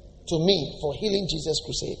to me for Healing Jesus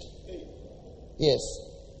Crusade. Yes.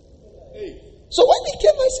 So when he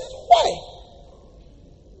came, I said, why?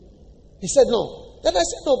 He said, no. Then I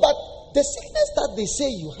said, no, but the sickness that they say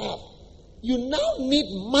you have, you now need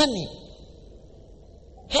money.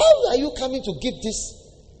 How are you coming to give this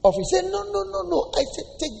off? He said, no. I said,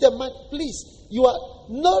 take the money, please. You are,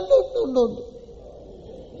 no.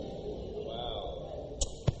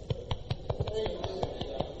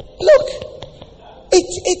 Look,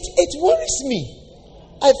 it worries me.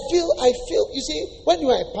 I feel, you see, when you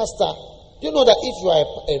are a pastor, you know that if you are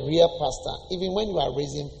a real pastor, even when you are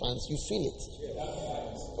raising funds, you feel it.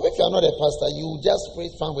 If you are not a pastor, you just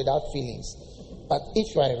raise funds without feelings. But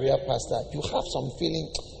if you are a real pastor, you have some feeling.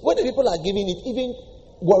 When the people are giving, it even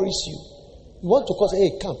worries you. You want to call, say,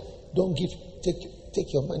 hey, come, don't give, take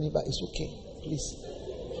your money, but it's okay, please.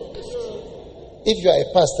 If you are a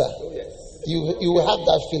pastor, you will have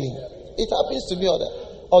that feeling. It happens to me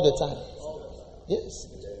all the time. Yes.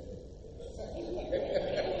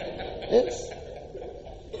 Yes.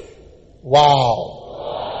 Wow.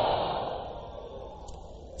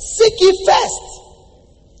 Seek ye first.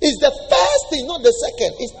 It's the first thing, not the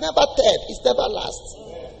second. It's never third. It's never last.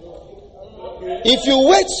 If you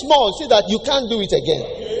wait small, see that you can't do it again.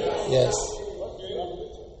 Yes.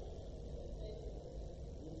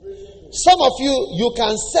 Some of you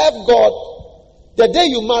can serve God. The day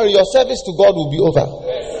you marry, your service to God will be over.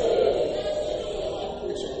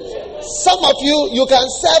 Some of you can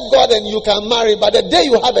serve God and you can marry, but the day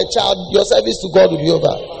you have a child, your service to God will be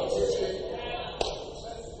over.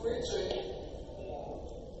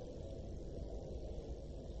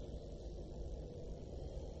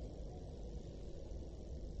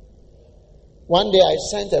 One day I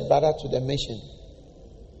sent a brother to the mission.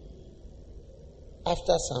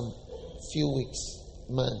 After some few weeks,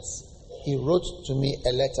 months, he wrote to me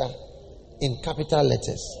a letter in capital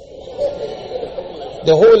letters.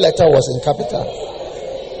 The whole letter was in capital.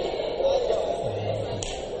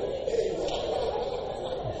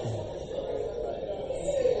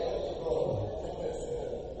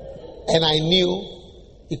 And I knew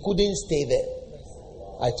he couldn't stay there.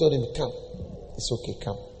 I told him, come. It's okay,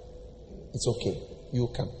 come. It's okay. You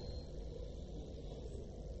come.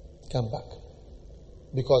 Come back.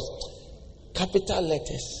 Because capital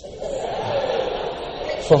letters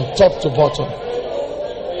from top to bottom.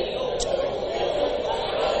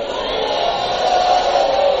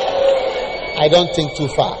 I don't think too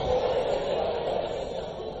far.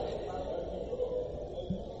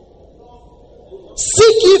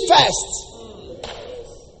 first.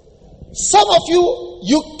 Some of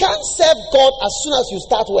you can't serve God as soon as you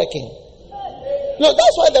start working. No,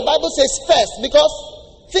 that's why the Bible says first, because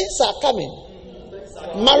things are coming.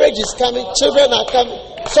 Marriage is coming, children are coming.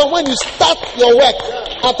 So when you start your work,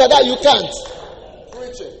 after that you can't.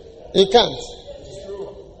 You can't.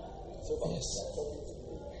 Yes.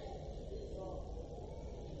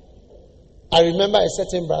 I remember a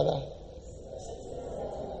certain brother.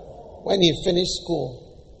 When he finished school,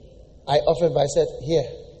 I offered, but I said, here.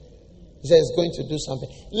 He said he's going to do something.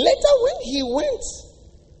 Later when he went,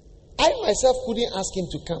 I myself couldn't ask him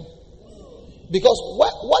to come. Because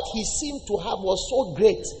what he seemed to have was so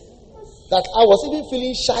great that I was even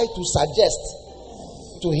feeling shy to suggest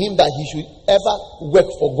to him that he should ever work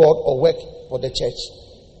for God or work for the church.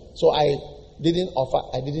 So I didn't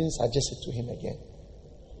suggest it to him again.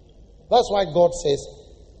 That's why God says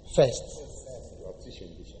first.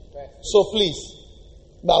 So please,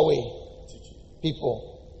 Gbawe, people,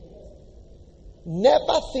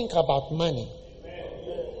 never think about money.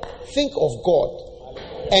 Think of God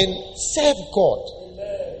and serve God.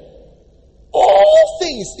 All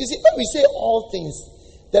things, you see, when we say all things,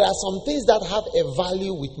 there are some things that have a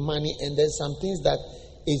value with money, and there's some things that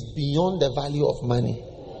is beyond the value of money.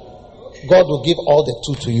 God will give all the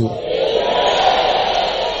two to you.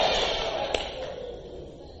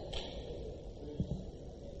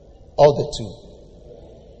 All the two.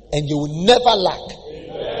 And you will never lack.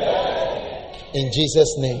 In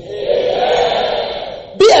Jesus' name.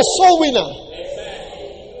 Be a soul winner.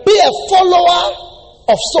 Be a follower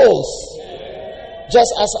of souls.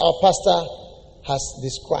 Just as our pastor has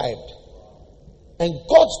described. And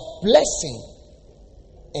God's blessing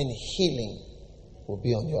and healing will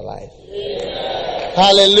be on your life.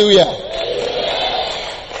 Hallelujah.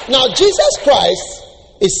 Now Jesus Christ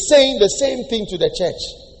is saying the same thing to the church.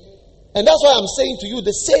 And that's why I'm saying to you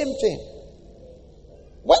the same thing.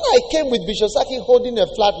 When I came with Bishop Saki holding a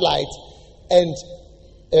flat light, and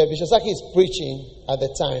Bishop Saki is preaching at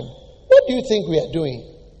the time, what do you think we are doing?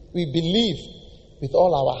 We believe with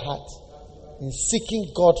all our heart in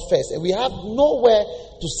seeking God first. And we have nowhere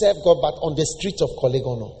to serve God but on the streets of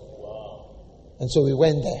Kolegono. Wow. And so we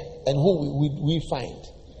went there. And who we find?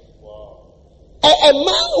 Wow. A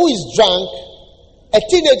man who is drunk, a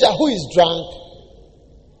teenager who is drunk,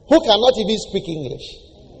 who cannot even speak English.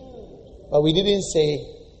 But we didn't say,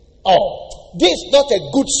 oh, this is not a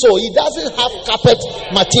good soul. He doesn't have carpet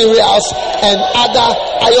materials and other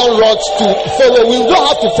iron rods to follow. We don't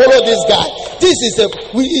have to follow this guy. This is a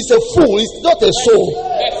fool. It's not a soul.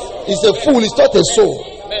 It's a fool. It's not a soul.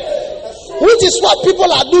 Which is what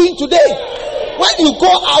people are doing today. When you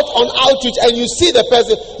go out on outreach and you see the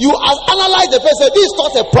person, you analyze the person. This is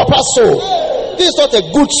not a proper soul. This is not a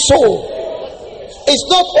good soul. It's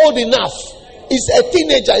not old enough. It's a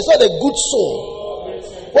teenager. It's not a good soul.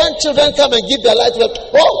 When children come and give their life to them,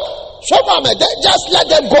 just let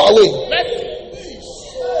them go away.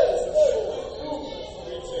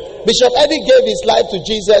 Bishop Eddie gave his life to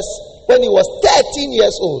Jesus when he was 13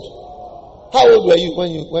 years old. How old were you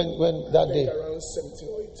when that day? Around 17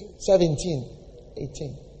 or 18. 17,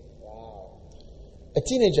 18. Wow. A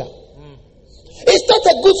teenager. It's not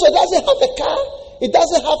a good soul. It doesn't have a car. It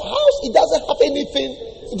doesn't have house. It doesn't have anything.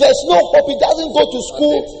 There's no hope. He doesn't go to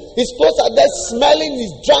school. His clothes are there smelling.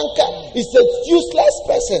 He's drunk. He's a useless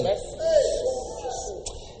person.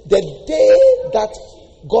 The day that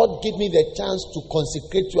God give me the chance to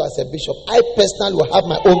consecrate you as a bishop, I personally will have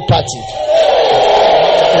my own party.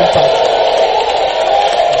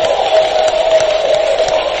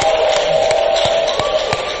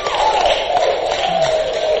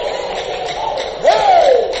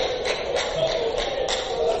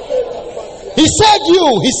 He saved you.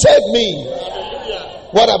 He saved me.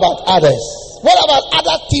 What about others? What about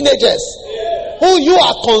other teenagers who you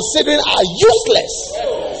are considering are useless?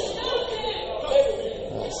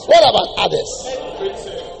 What about others?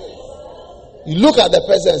 You look at the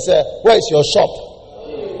person and say, where is your shop?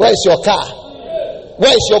 Where is your car?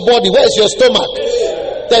 Where is your body? Where is your stomach?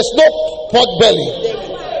 There's no pot belly.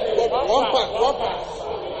 One pack.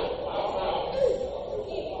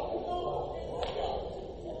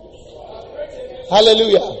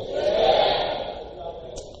 Hallelujah.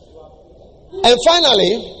 And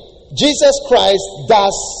finally, Jesus Christ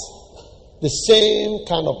does the same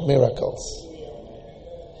kind of miracles.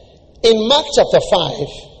 In Mark chapter 5,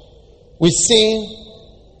 we see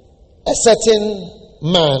a certain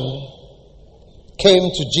man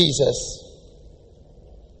came to Jesus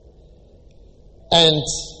and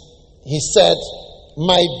he said,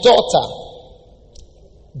 my daughter,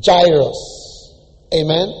 Jairus,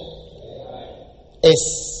 amen, is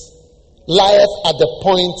lieth at the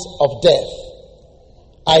point of death.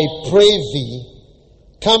 I pray thee,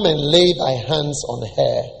 come and lay thy hands on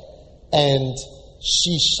her, and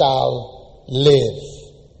she shall live.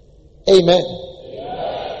 Amen.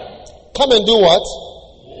 Amen. Come and do what?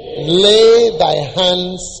 Lay thy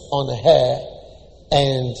hands on her,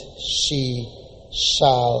 and she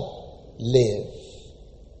shall live.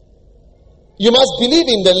 You must believe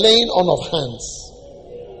in the laying on of hands.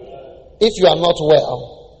 If you are not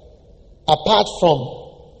well, apart from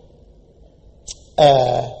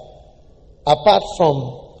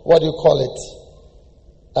what do you call it,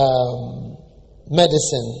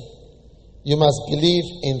 medicine, you must believe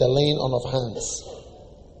in the laying on of hands.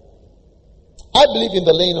 I believe in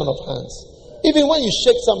the laying on of hands. Even when you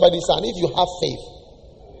shake somebody's hand, if you have faith,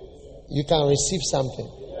 you can receive something.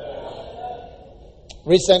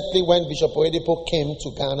 Recently, when Bishop Oedipo came to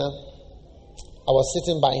Ghana, I was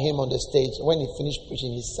sitting by him on the stage. When he finished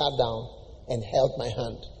preaching, he sat down and held my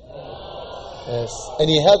hand. Yes. And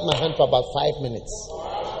he held my hand for about 5 minutes.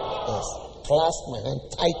 Yes. Clasped my hand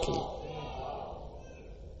tightly.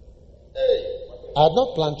 I had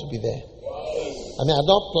not planned to be there. I had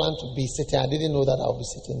not planned to be sitting. I didn't know that I would be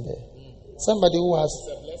sitting there. Somebody who has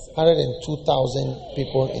 102,000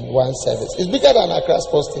 people in one service. It's bigger than Accra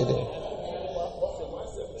Sports Stadium.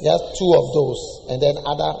 He has 2 of those, and then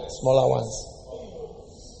other smaller ones.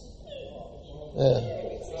 Yeah.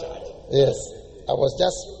 Yes. I was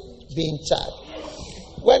just being charged.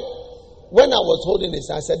 When I was holding this,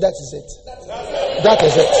 I said, that is it. That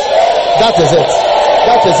is it. That is it.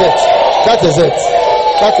 That is it. That is it.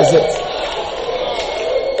 That is it.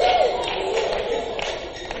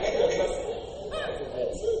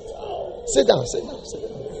 Sit down, sit down, sit down.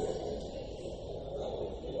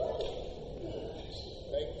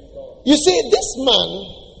 You see, this man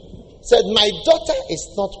said, my daughter is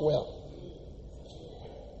not well.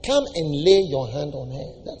 Come and lay your hand on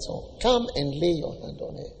her. That's all. Come and lay your hand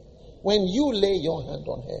on her. When you lay your hand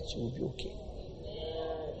on her, she will be okay.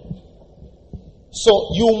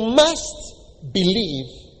 So you must believe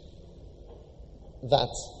that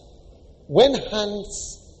when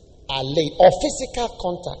hands are laid, or physical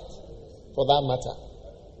contact for that matter,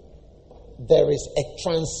 there is a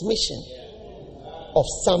transmission of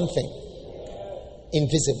something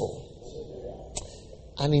invisible.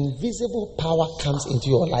 An invisible power comes into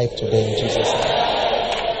your life today in Jesus' name.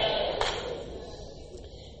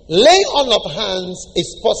 Laying on of hands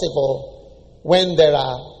is possible when there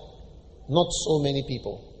are not so many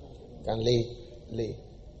people. You can lay.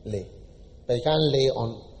 But you can't lay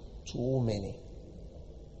on too many.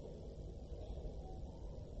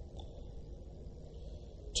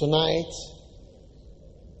 Tonight,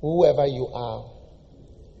 whoever you are,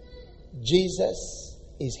 Jesus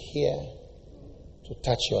is here to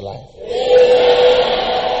touch your life.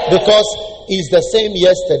 Because he's the same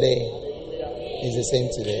yesterday, he's the same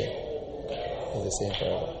today, he's the same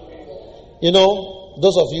forever. You know,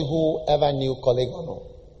 those of you who ever knew Kolegono,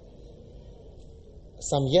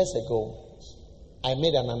 some years ago, I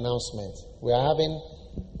made an announcement. We are having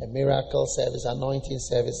a miracle service, anointing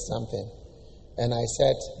service, something. And I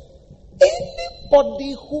said,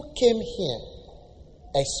 anybody who came here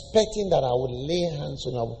expecting that I would lay hands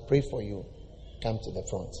on you, I would pray for you, come to the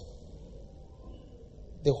front.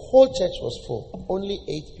 The whole church was full. Only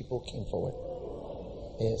 8 people came forward.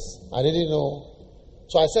 Yes. I didn't know.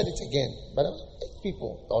 So I said it again. But 8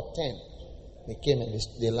 people or 10, they came and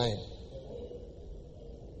they lined.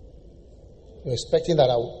 You're expecting that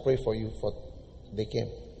I would pray for you. They came.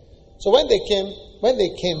 So when they came,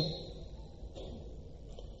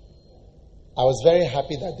 I was very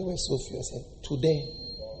happy that they were so few. I said, today,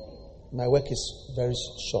 my work is very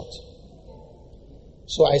short.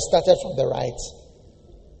 So I started from the right.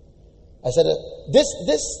 I said, this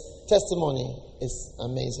testimony is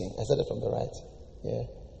amazing. I started from the right. Yeah.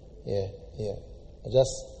 I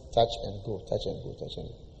just touch and go, touch and go, touch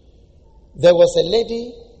and go. There was a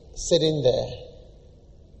lady sitting there.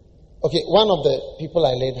 Okay, one of the people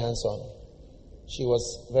I laid hands on, she was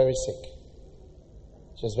very sick.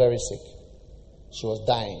 She was very sick. She was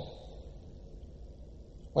dying.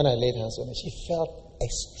 When I laid hands on her, she felt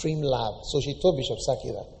extreme love. So she told Bishop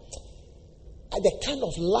Saki that the kind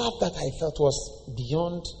of love that I felt was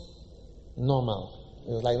beyond normal.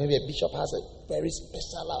 It was like maybe a bishop has a very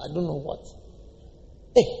special love. I don't know what.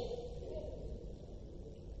 Hey.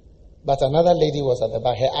 But another lady was at the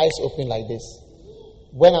back, her eyes open like this.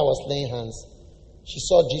 When I was laying hands, she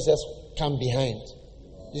saw Jesus come behind.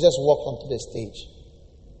 Jesus walked onto the stage.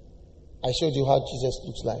 I showed you how Jesus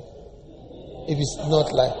looks like. If it's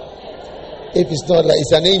not like,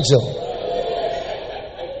 it's an angel.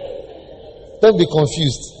 Don't be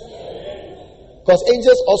confused. Because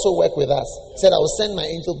angels also work with us. He said, I will send my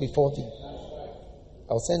angel before thee.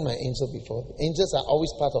 I will send my angel before thee. Angels are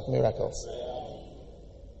always part of miracles.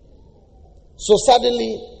 So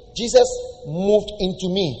suddenly, Jesus moved into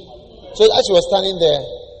me. So as she was standing there,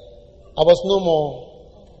 I was no more.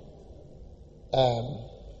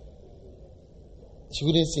 She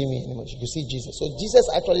couldn't see me anymore. She could see Jesus. So Jesus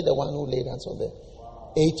actually the one who laid hands on the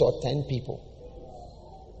 8 or 10 people.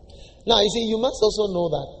 Now, you see, you must also know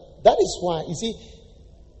that. That is why, you see,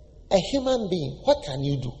 a human being, what can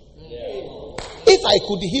you do? If I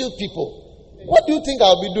could heal people, what do you think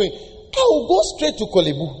I'll be doing? I will go straight to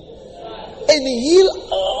Kolebu and heal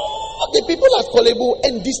all the people at Kolebu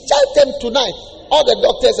and discharge them tonight. All the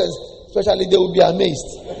doctors, and especially, they will be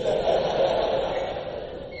amazed.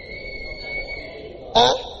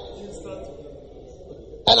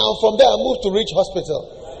 And from there, I moved to Rich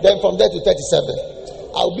Hospital. Then from there to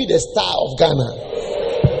 37. I'll be the star of Ghana.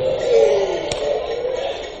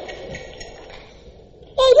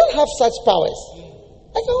 I don't have such powers.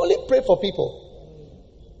 I can only pray for people.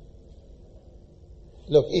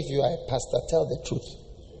 Look, if you are a pastor, tell the truth.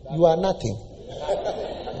 You are nothing.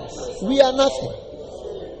 Yes. We are nothing.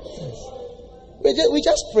 Yes. We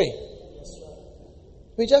just pray.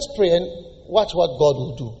 We just pray and watch what God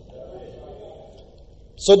will do.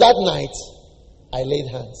 So that night, I laid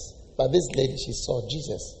hands. But this lady, she saw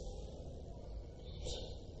Jesus.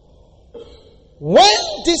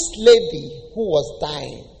 When this lady who was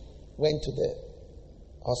dying went to the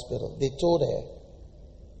hospital, they told her,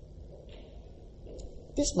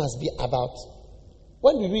 this must be about,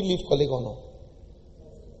 when did we leave Kolegono?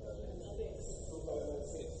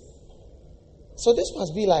 So this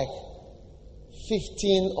must be like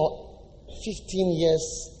 15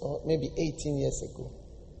 years or maybe 18 years ago.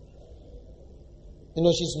 You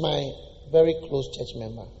know, she's my very close church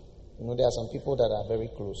member. You know, there are some people that are very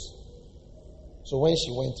close. So when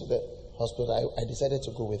she went to the hospital, I decided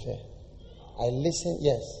to go with her. I listened,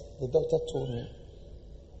 yes, the doctor told me.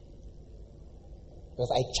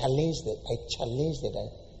 Because I challenged it.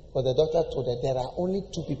 But the doctor told her there are only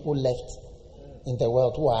 2 people left in the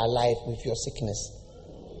world who are alive with your sickness.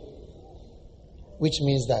 Which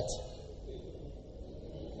means that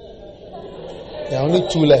there are only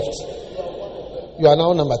 2 left. You are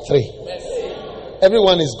now number 3.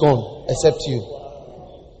 Everyone is gone except you.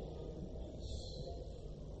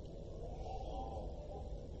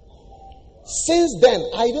 Since then,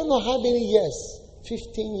 I don't know how many years,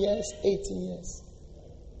 15 years, 18 years.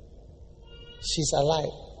 She's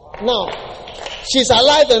alive. Now, she's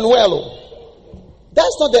alive and well.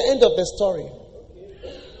 That's not the end of the story.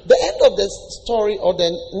 The end of the story, or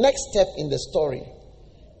the next step in the story,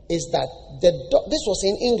 is that this was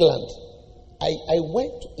in England. I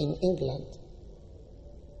went in England.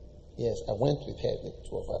 Yes, I went with her, the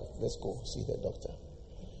 2 of us. Let's go see the doctor.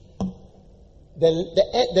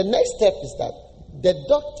 The next step is that the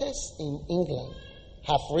doctors in England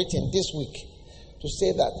have written this week to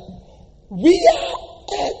say that we are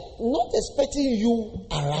not expecting you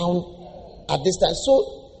around at this time. So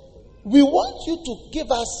we want you to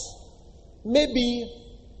give us, maybe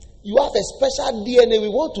you have a special DNA. We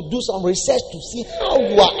want to do some research to see how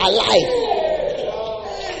you are alive.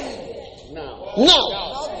 Now,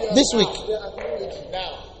 this week.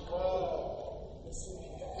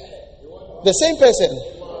 The same person.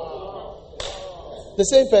 They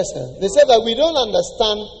said that we don't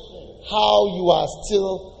understand how you are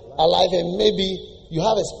still alive and maybe you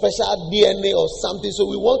have a special DNA or something. So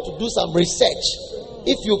we want to do some research.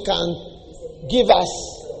 If you can give us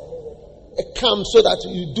a come so that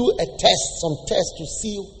you do a test, some tests to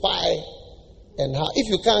see why and how. If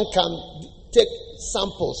you can't come, take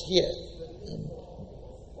samples here.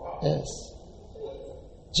 Yes.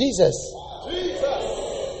 Jesus.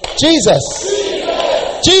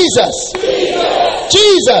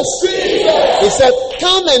 He said,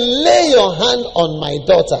 come and lay your hand on my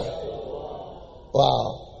daughter.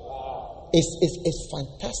 Wow. It's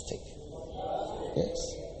fantastic. Yes.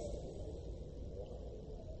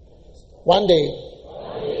 One day,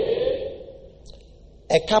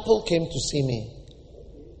 a couple came to see me.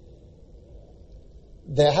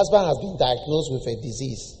 Their husband has been diagnosed with a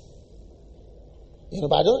disease. You know,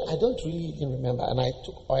 but I don't really even remember. And I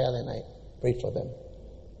took oil and I prayed for them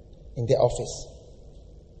in their office.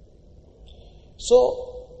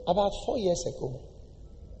 So, about 4 years ago,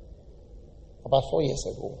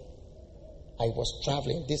 I was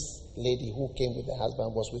traveling. This lady who came with the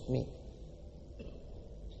husband was with me.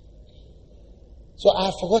 So I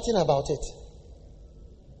had forgotten about it.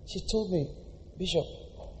 She told me, Bishop,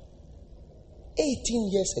 18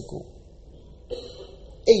 years ago,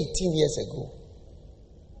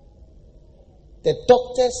 The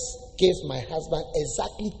doctors gave my husband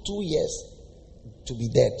exactly 2 years to be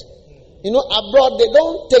dead. You know, abroad, they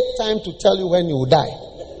don't take time to tell you when you will die.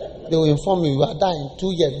 They will inform you are dying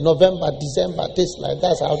 2 years, November, December, this, like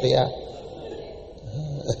that's how they are.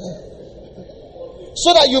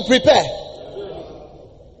 So that you prepare.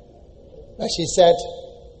 But she said,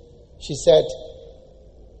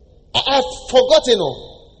 I've forgotten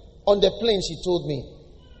on the plane she told me.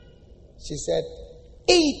 She said,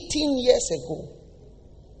 18 years ago,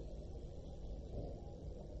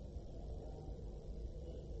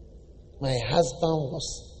 my husband was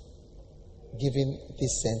given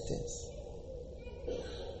this sentence.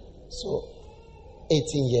 So,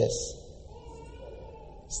 18 years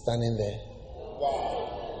standing there.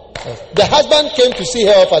 Yes. The husband came to see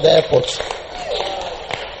her off at the airport.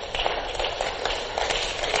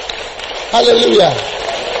 Hallelujah.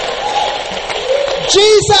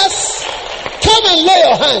 Jesus, come and lay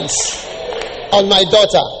your hands on my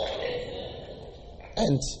daughter,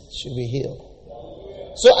 and she'll be healed.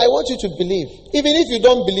 So I want you to believe. Even if you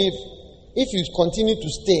don't believe, if you continue to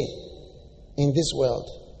stay in this world,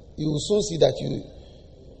 you will soon see that even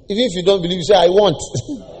if you don't believe, you say, I want.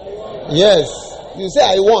 Yes. You say,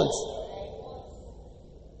 I want.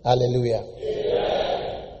 Hallelujah.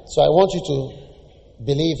 So I want you to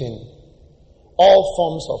believe in all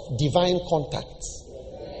forms of divine contacts.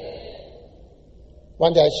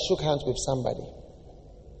 One day I shook hands with somebody.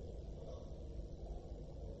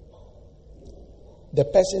 The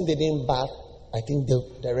person didn't bath, I think,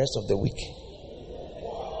 the rest of the week.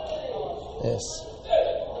 Yes.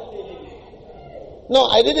 No,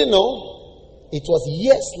 I didn't know. It was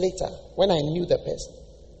years later when I knew the person.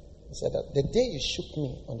 He said that the day you shook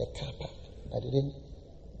me on the car park, I didn't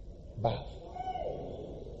bath.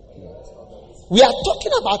 We are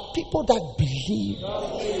talking about people that believe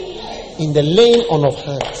in the laying on of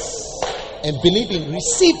hands and believe in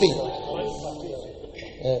receiving.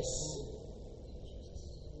 Yes.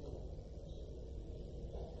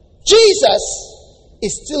 Jesus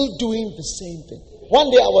is still doing the same thing. One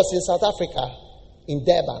day I was in South Africa, in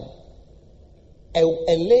Durban. A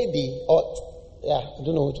lady, I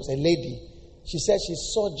don't know, it was a lady. She said she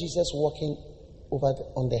saw Jesus walking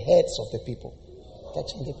on the heads of the people,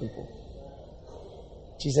 touching the people.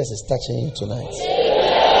 Jesus is touching you tonight.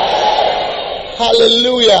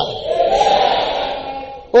 Hallelujah.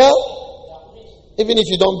 Well, even if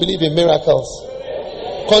you don't believe in miracles,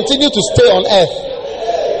 continue to stay on earth.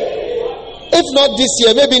 If not this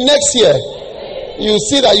year, maybe next year, you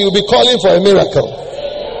see that you'll be calling for a miracle.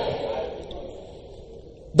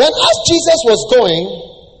 Then as Jesus was going,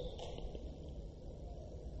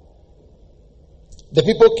 the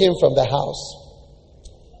people came from the house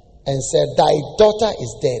and said, thy daughter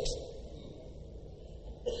is dead.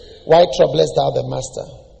 Why troublest thou the master?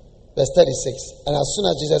 Verse 36. And as soon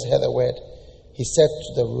as Jesus heard the word, he said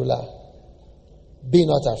to the ruler, be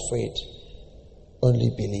not afraid, only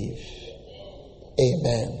believe.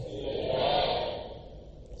 Amen.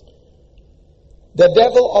 The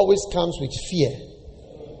devil always comes with fear.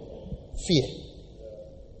 Fear.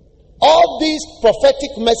 All these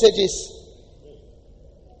prophetic messages,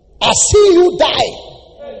 I see you die.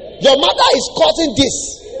 Your mother is causing this.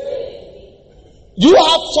 You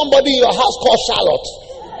have somebody in your house called Charlotte.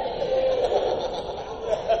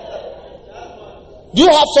 Do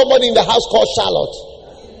you have somebody in the house called Charlotte?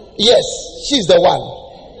 Yes, she's the one.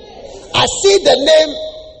 I see the name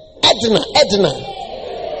Edna.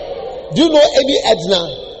 Do you know any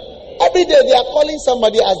Edna? Every day they are calling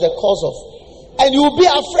somebody as the cause of. And you will be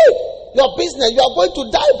afraid. Your business, you are going to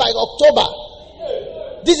die by October.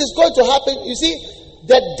 This is going to happen. You see,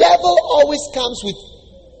 the devil always comes with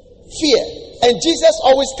fear. And Jesus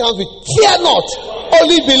always comes with, fear not,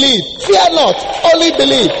 only believe. Fear not, only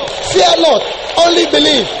believe. Fear not, only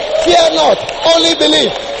believe. Fear not, only believe.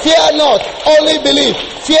 Fear not, only believe.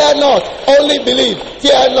 Fear not, only believe.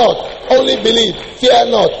 Fear not, only believe. Fear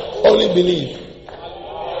not, only believe.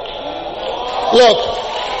 Look.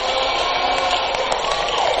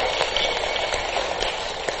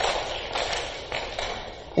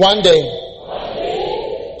 One day,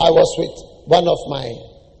 I was with one of my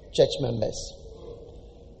church members,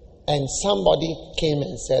 and somebody came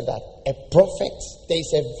and said that a prophet, there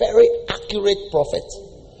is a very accurate prophet,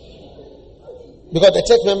 because the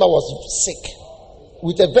church member was sick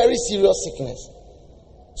with a very serious sickness.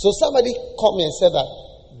 So somebody called me and said that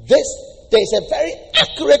there is a very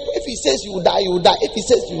accurate, if he says you will die, you will die. If he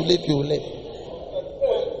says you will live, you will live.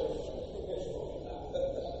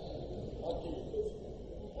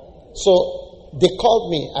 So they called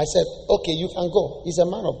me. I said, okay, you can go. He's a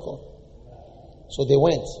man of God. So they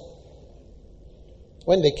went.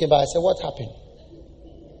 When they came back, I said, what happened?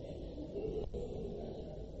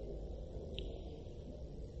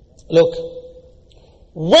 Look,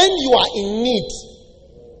 when you are in need,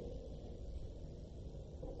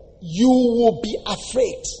 you will be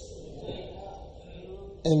afraid.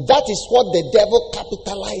 And that is what the devil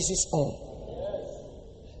capitalizes on.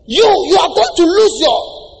 You are going to lose your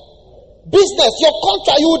business, your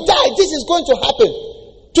contract, you will die. This is going to happen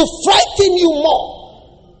to frighten you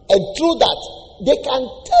more. And through that, they can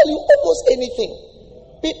tell you almost anything.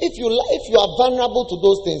 If you are vulnerable to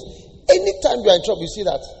those things, anytime you are in trouble, you see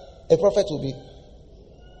that a prophet will be.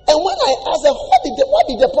 And when I asked them, what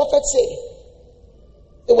did the prophet say?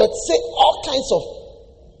 They would say all kinds of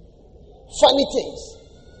funny things.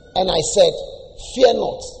 And I said, fear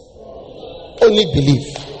not, only believe.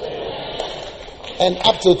 And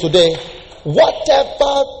up till today,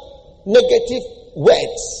 whatever negative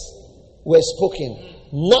words were spoken,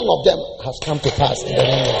 none of them have come to pass in the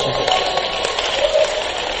name of Jesus.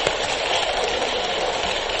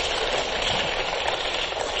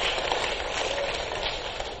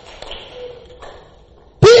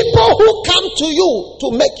 People who come to you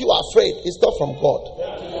to make you afraid, it's not from God.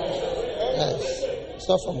 Yes. It's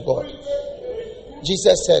not from God.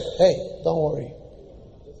 Jesus said, hey, don't worry.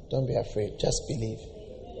 Don't be afraid. Just believe.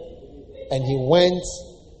 And he went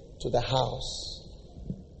to the house.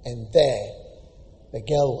 And there, the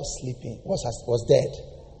girl was sleeping, was dead.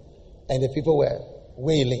 And the people were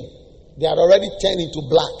wailing. They had already turned into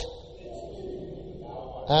black.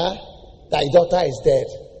 Thy daughter is dead.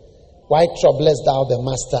 Why troublest thou the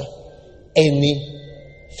master any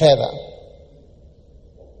further?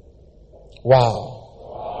 Wow.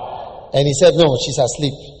 And he said, no, she's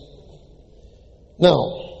asleep. Now,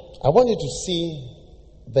 I want you to see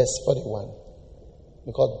verse 41.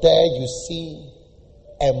 Because there you see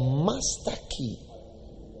a master key.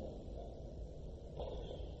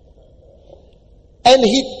 And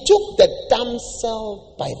he took the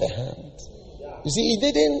damsel by the hand. You see, he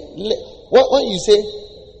didn't, when you say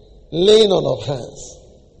laying on of hands,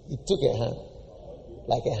 he took a hand,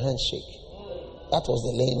 like a handshake. That was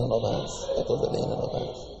the laying on of hands. That was the laying on of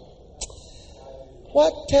hands.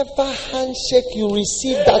 Whatever handshake you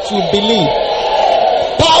receive that you believe,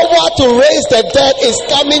 power to raise the dead is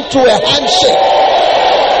coming through a handshake.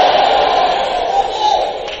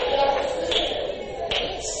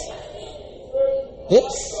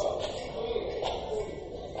 Yes.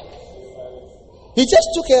 He just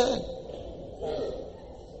took a hand.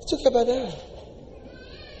 He took her by the hand.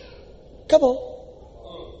 Come on.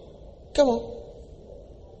 Come on.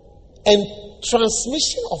 And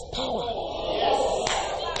transmission of power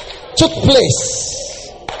took place,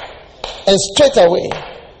 and straight away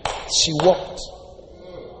she walked.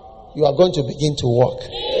 You are going to begin to walk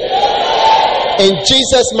in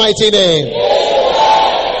Jesus' mighty name.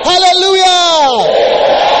 Hallelujah.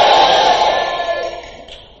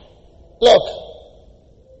 Look,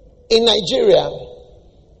 in Nigeria,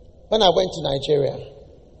 when I went to Nigeria,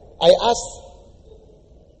 I asked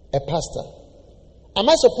a pastor, am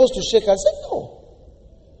I supposed to shake? I said, no.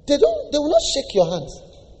 They will not shake your hands.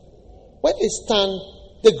 When they stand,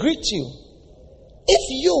 they greet you. If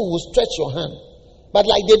you will stretch your hand, but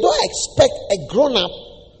like they don't expect a grown-up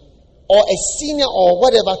or a senior or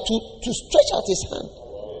whatever to stretch out his hand.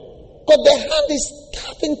 Because the hand is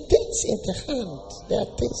having things in the hand. There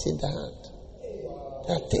are things in the hand.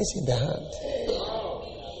 There are things in the hand.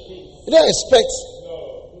 You don't expect.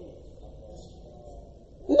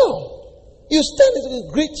 No. You stand, it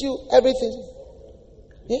will greet you, everything.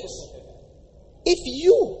 Yes. If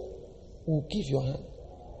you will give your hand.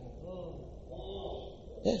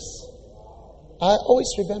 Yes. I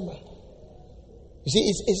always remember. You see,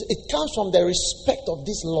 it comes from the respect of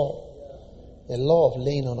this law. The law of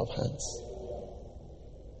laying on of hands.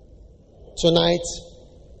 Tonight,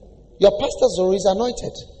 your pastor Zoro is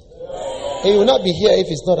anointed. He will not be here if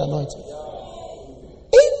he's not anointed.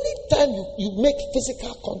 Anytime you make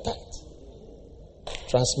physical contact,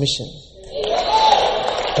 transmission.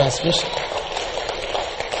 Transmission.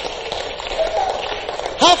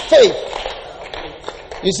 Have faith.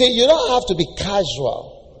 You see, you don't have to be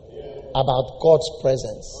casual about God's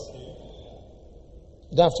presence.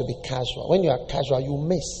 You don't have to be casual. When you are casual, you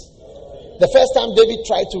miss. The first time David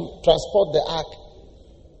tried to transport the ark,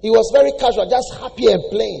 he was very casual, just happy and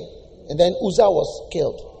playing. And then Uzzah was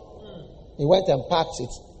killed. He went and parked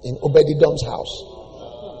it in Obed-Edom's house.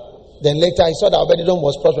 Then later he saw that Obed-Edom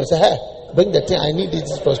was prosperous. He said, hey, bring the thing, I need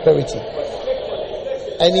this prosperity.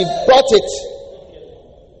 And he brought it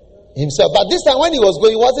himself. But this time when he was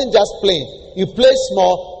going, he wasn't just playing. You play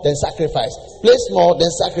small, then sacrifice. Play small,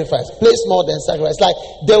 then sacrifice. Play small, then sacrifice. Like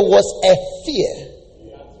there was a fear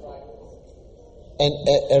and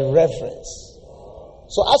a reverence.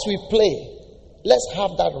 So as we play, Let's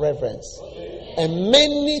have that reverence. And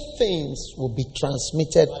many things will be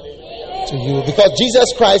transmitted to you. Because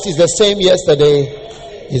Jesus Christ is the same yesterday,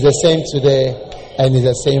 is the same today, and is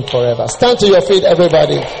the same forever. Stand to your feet,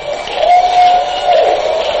 everybody.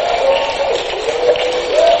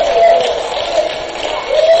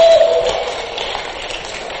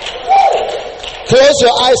 Close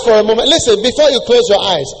your eyes for a moment. Listen, before you close your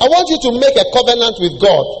eyes, I want you to make a covenant with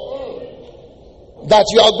God that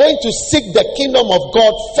you are going to seek the kingdom of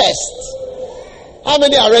God first. How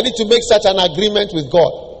many are ready to make such an agreement with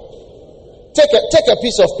God? Take a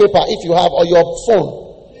piece of paper if you have, or your phone,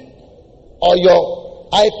 or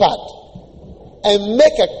your iPad, and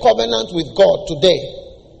make a covenant with God today.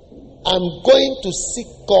 I'm going to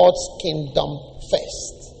seek God's kingdom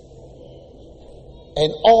first,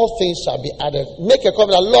 and all things shall be added. Make a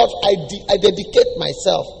covenant. Lord, I dedicate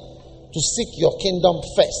myself to seek your kingdom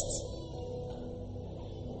first.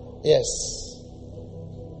 Yes.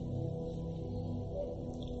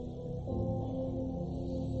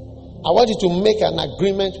 I want you to make an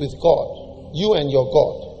agreement with God, you and your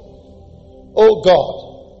God. Oh God,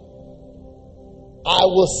 I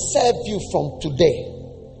will serve you from today.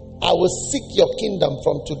 I will seek your kingdom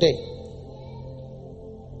from today.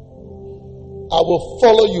 I will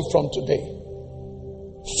follow you from today.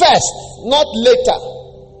 First, not later.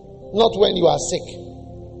 Not when you are sick.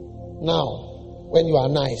 Now, when you are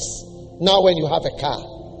nice. Now, when you have a car.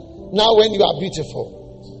 Now, when you are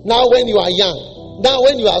beautiful. Now, when you are young. Now,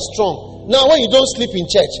 when you are strong. Now, when you don't sleep in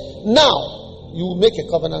church. Now, you will make a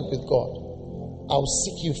covenant with God. I will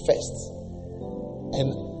seek you first.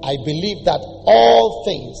 And I believe that all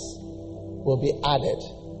things will be added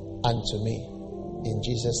unto me. In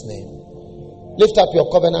Jesus' name. Lift up your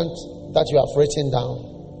covenant that you have written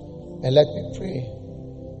down. And let me pray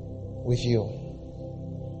with you.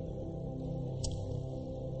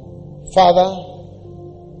 Father,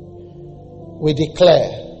 we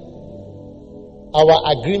declare our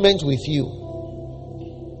agreement with you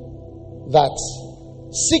that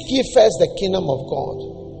seek ye first the kingdom of God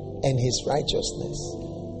and his righteousness.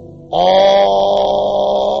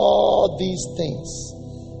 All these things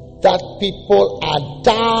that people are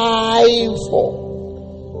dying for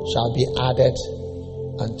shall be added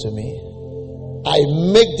unto me. I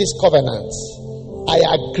make this covenant. I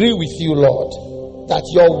agree with you, Lord, that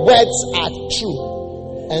your words are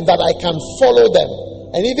true and that I can follow them.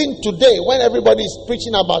 And even today, when everybody is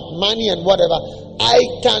preaching about money and whatever, I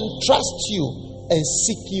can trust you and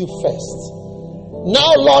seek you first.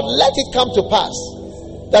 Now, Lord, let it come to pass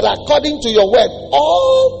that according to your word,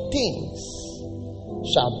 all things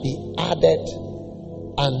shall be added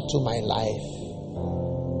unto my life.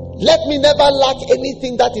 Let me never lack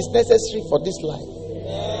anything that is necessary for this life.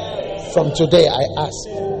 From today, I ask,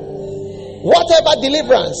 whatever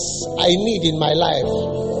deliverance I need in my life,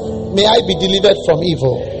 may I be delivered from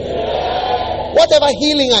evil. Whatever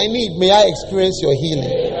healing I need, may I experience your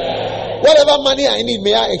healing. Whatever money I need,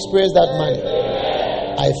 may I experience that money.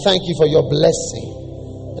 I thank you for your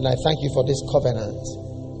blessing. And I thank you for this covenant.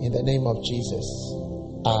 In the name of Jesus.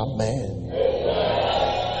 Amen.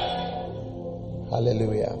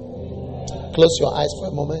 Hallelujah. Close your eyes for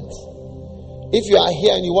a moment. If you are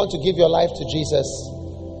here and you want to give your life to Jesus,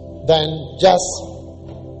 then just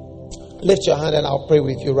lift your hand and I'll pray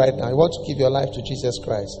with you right now. You want to give your life to Jesus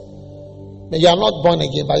Christ. You are not born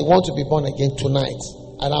again, but you want to be born again tonight.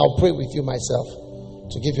 And I'll pray with you myself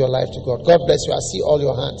to give your life to God. God bless you. I see all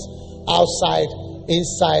your hands. Outside,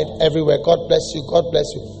 inside, everywhere. God bless you. God bless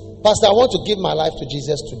you. Pastor, I want to give my life to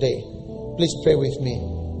Jesus today. Please pray with me.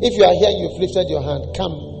 If you are here and you've lifted your hand,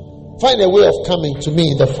 come. Find a way of coming to me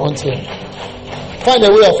in the front here. Find a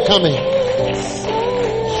way of coming.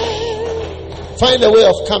 Find a way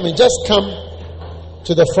of coming. Just come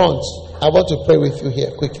to the front. I want to pray with you here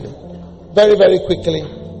quickly. Very, very quickly.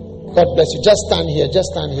 God bless you. Just stand here. Just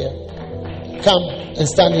stand here. Come and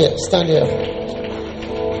stand here. Stand here.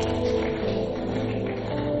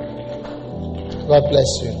 God bless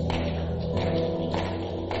you.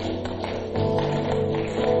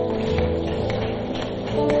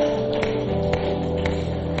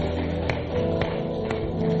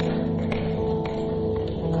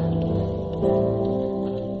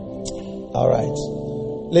 All right.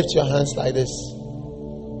 Lift your hands like this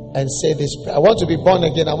and say this prayer. I want to be born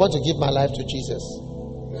again. I want to give my life to Jesus.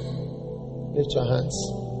 Lift your hands.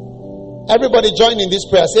 Everybody join in this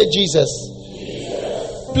prayer. Say, Jesus,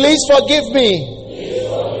 please forgive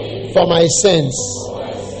me for my sins.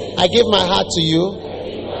 I give my heart to you.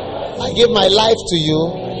 I give my life to you,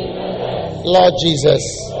 Lord Jesus.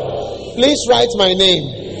 Please write my name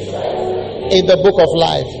in the book of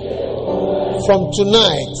life. From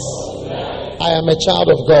tonight, I am a child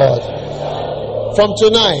of God. From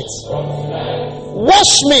tonight,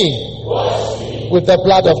 wash me with the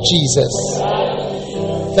blood of Jesus.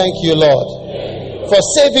 Thank you, Lord, for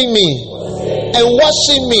saving me and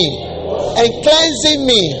washing me and cleansing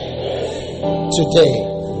me today.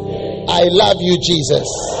 I love you, Jesus.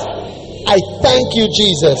 I thank you,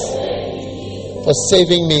 Jesus, for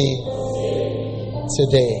saving me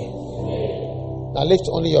today. Now lift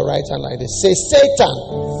only your right hand like this. Say, Satan.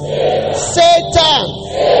 Satan.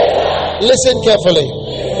 Listen carefully.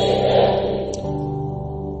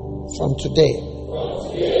 From today,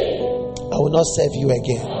 I will not serve you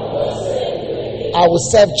again. I will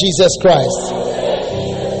serve Jesus Christ.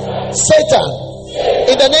 Satan,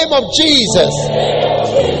 in the name of Jesus,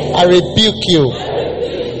 I rebuke you.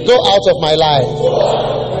 Go out of my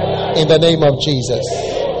life. In the name of Jesus.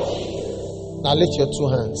 Now lift your two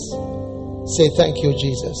hands. Say, thank you,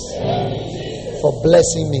 Jesus, for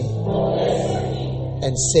blessing me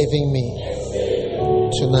and saving me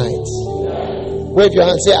tonight. Wave your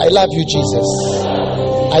hand. Say, I love you, Jesus.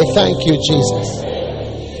 I thank you, Jesus,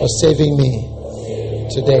 for saving me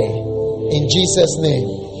today. In Jesus' name,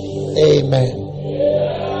 amen.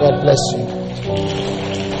 God bless you.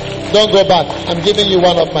 Don't go back. I'm giving you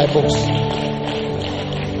one of my books.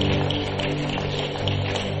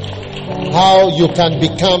 How you can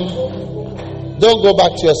become. Don't go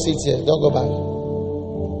back to your seat here. Don't go back.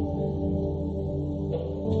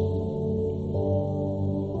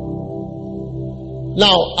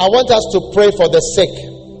 Now, I want us to pray for the sick.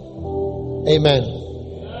 Amen.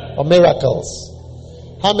 Or miracles.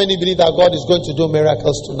 How many believe that God is going to do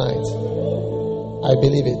miracles tonight? I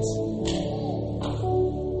believe it.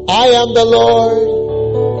 I am the Lord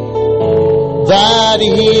that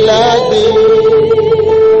healeth thee.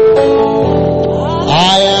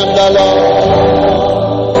 I am the Lord,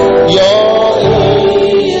 your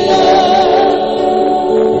healer.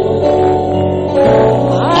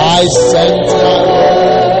 I sent my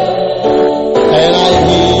word and I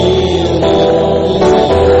healed you.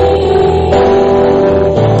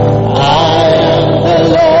 I am the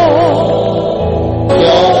Lord,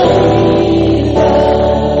 your healer.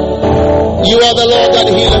 You are the Lord that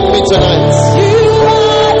healeth me tonight. You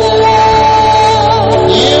are the Lord.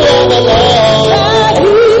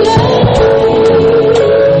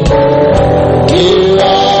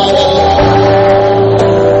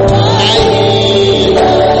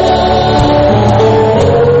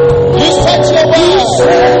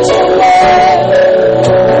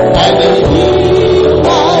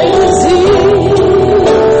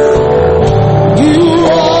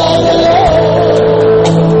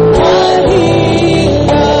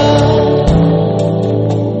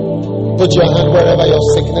 Put your hand wherever your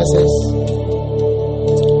sickness is.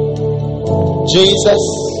 Jesus,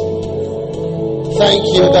 thank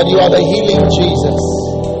you that you are the healing Jesus.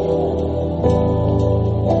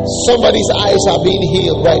 Somebody's eyes are being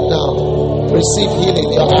healed right now. Receive healing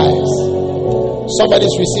in your eyes.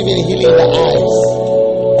 Somebody's receiving healing in the eyes.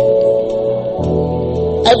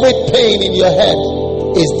 Every pain in your head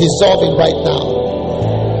is dissolving right now.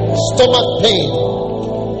 Stomach pain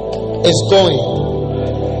is going.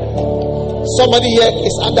 Somebody here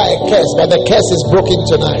is under a curse, but the curse is broken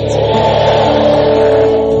tonight.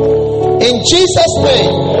 In Jesus'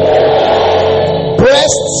 name,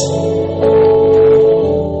 breast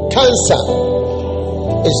cancer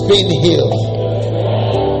is being healed.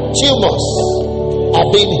 Tumors are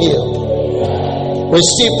being healed.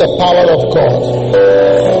 Receive the power of God.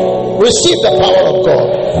 Receive the power of God.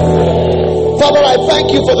 Father, I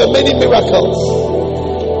thank you for the many miracles.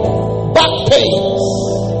 Back pains,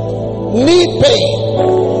 knee pain,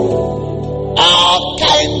 all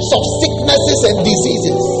kinds of sicknesses and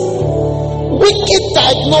diseases, wicked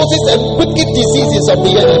diagnosis and wicked diseases of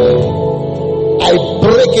the enemy. I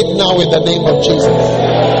break it now in the name of Jesus.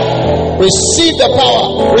 Receive the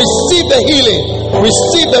power, receive the healing,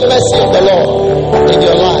 receive the mercy of the Lord in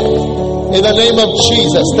your life. In the name of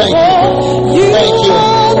Jesus, thank you. Thank you.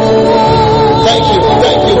 Thank you.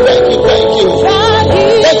 Thank you. Thank you. Thank you.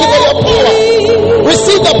 Thank you for your power.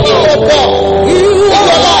 Receive the power of God in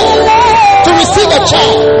your life to receive a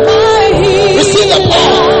child. Receive the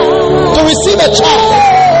power to receive a child.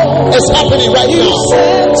 It's happening right now.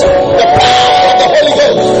 The power of the Holy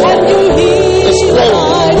Ghost is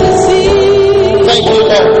flowing. Thank you,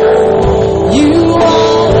 Lord.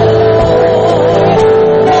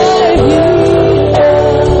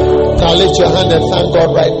 Now lift your hand and thank God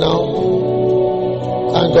right now.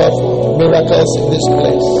 Thank God for miracles in this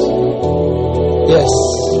place. Yes.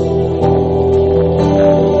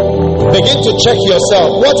 Begin to check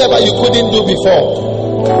yourself. Whatever you couldn't do before,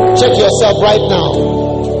 check yourself right now.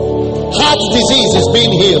 Heart disease is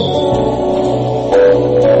being healed.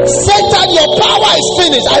 Satan, your power is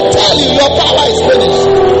finished. I tell you, your power is finished.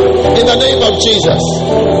 In the name of Jesus.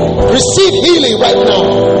 Receive healing right now.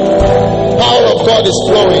 Power of God is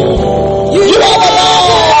flowing. You are the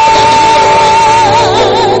Lord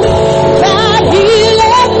that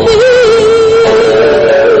healeth me.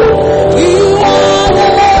 You are the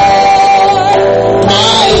Lord,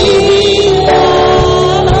 my healer.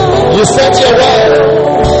 You sent your word.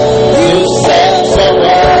 You sent your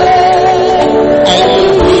word. And you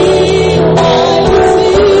heal my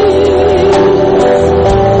disease.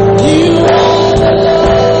 You are the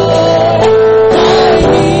Lord, my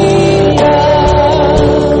healer.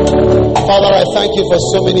 Father, I thank you for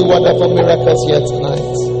so many wonderful miracles here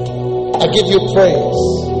tonight. I give you praise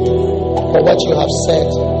for what you have said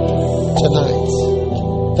tonight.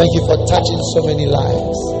 Thank you for touching so many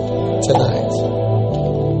lives tonight.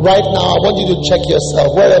 Right now, I want you to check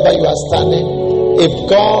yourself wherever you are standing. If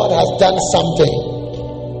God has done something,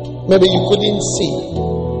 maybe you couldn't see,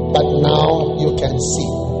 but now you can see.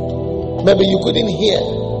 Maybe you couldn't hear.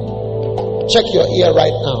 Check your ear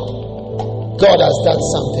right now. God has done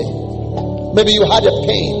something. Maybe you had a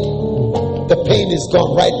pain. The pain is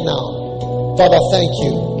gone right now. Father, thank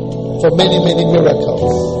you for many, many miracles.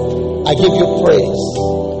 I give you praise.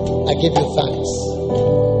 I give you thanks.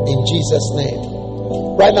 In Jesus' name.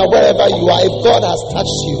 Right now, wherever you are, if God has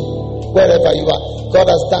touched you, wherever you are,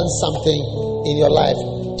 God has done something in your life,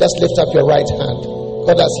 just lift up your right hand.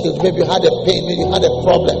 God has healed. Maybe you had a pain, maybe you had a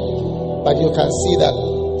problem, but you can see that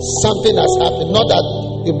something has happened. Not that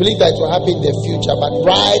you believe that it will happen in the future, but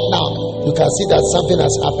right now, you can see that something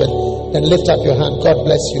has happened. Then lift up your hand. God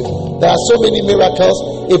bless you. There are so many miracles.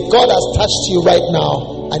 If God has touched you right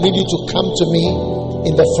now, I need you to come to me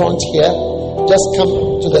in the front here. Just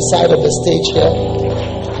come to the side of the stage here.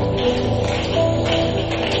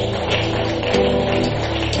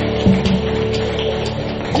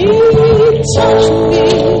 You touch me.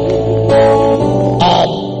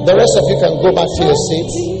 The rest of you can go back to your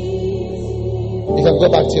seats. You can go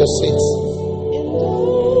back to your seats.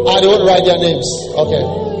 They won't write their names. Okay.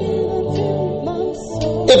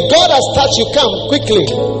 If God has touched you, come quickly.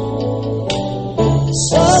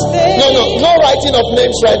 No writing of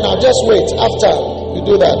names right now. Just wait. After you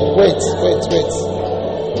do that, wait.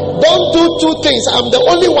 Don't do two things. I'm the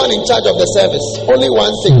only one in charge of the service. Only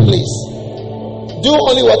one thing, please. Do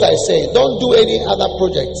only what I say. Don't do any other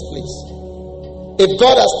projects, please. If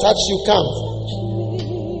God has touched you, come.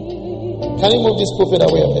 Can you move this pulpit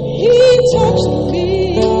away a bit? He touched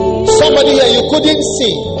me. Somebody here you couldn't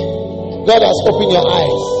see. God has opened your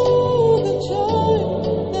eyes.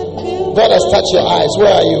 God has touched your eyes.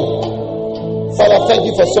 Where are you? Father, thank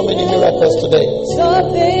you for so many miracles today.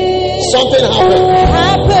 Something happened.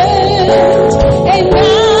 And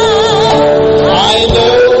now I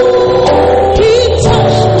know He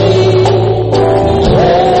touched me.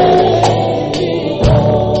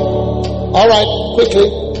 All right, quickly.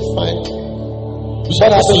 It's fine.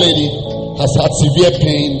 What happened? This lady has had severe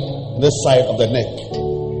pain on this side of the neck,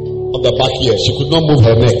 on the back here. She could not move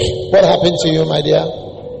her neck. What happened to you, my dear?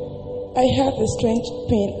 I had a strange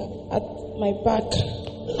pain at my back,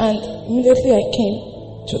 and immediately I came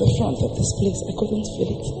to the front of this place. I couldn't feel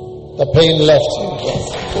it. The pain left you.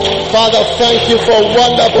 Father, thank you for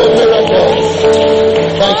wonderful miracles.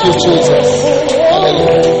 Thank you, Jesus.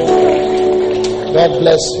 Hallelujah. God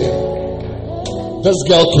bless you. This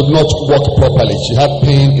girl could not walk properly. She had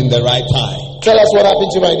pain in the right thigh. Tell us what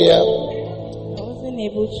happened to you, my dear. I wasn't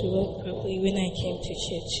able to walk properly when I came to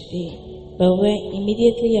church today. But when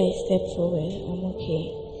immediately I stepped forward, I'm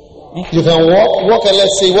okay. You can walk and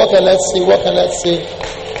let's see, walk and let's see.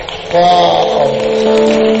 Wow.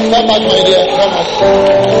 Come back, my dear, come back.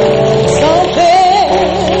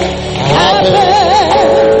 Something happened,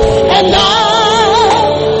 and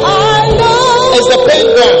now I know. Is the pain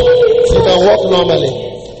gone? You can walk normally.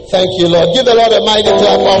 Thank you, Lord. Give the Lord a mighty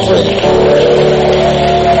clap offering.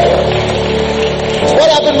 What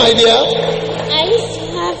happened, my dear? I used to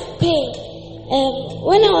have pain.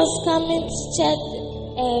 When I was coming to church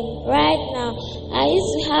right now, I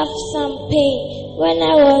used to have some pain. When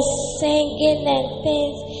I was singing and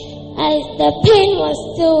things, the pain was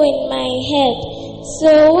still in my head.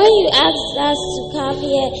 So when you asked us to come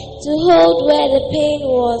here to hold where the pain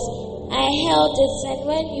was, I held it, and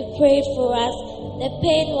when you prayed for us, the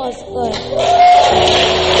pain was gone.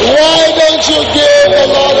 Why don't you give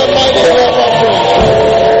the Lord a mighty clap offering?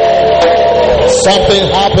 Something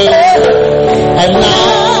happened, and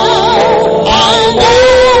now I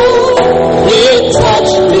know He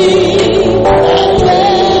touched me and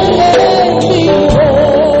made me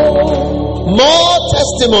whole. More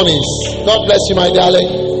testimonies. God bless you, my darling.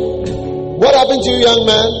 What happened to you, young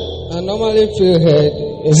man? I normally feel head.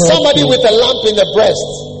 Somebody with a lump in the breast.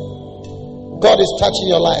 God is touching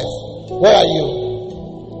your life. Where are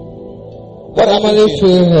you? What happened to you?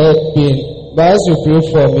 Feel head pain, but as you pray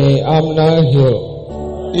for me, I'm now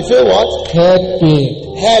healed. You feel what? Head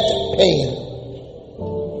pain. Head pain.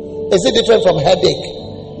 Is it different from headache?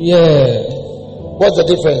 Yeah. What's the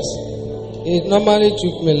difference? It normally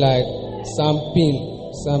took me like some pain.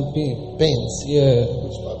 Pains? Yeah.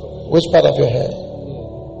 Which part of your head?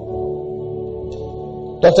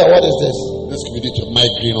 Doctor, what is this? This could be due to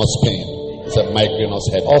migrainous pain. It's a migrainous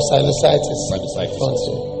headache. Or sinusitis? Sinusitis.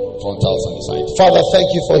 Frontal. Frontal sinusitis. Father,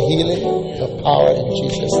 thank you for healing the power in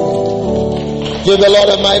Jesus' name. Give the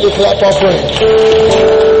Lord a mighty clap offering.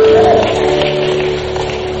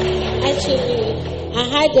 Actually, I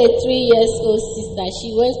had a 3-year-old sister.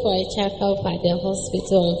 She went for a checkup at the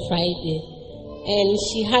hospital on Friday, and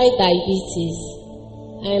she had diabetes.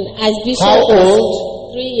 And as Bishop How old?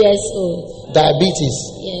 3 years old. Diabetes.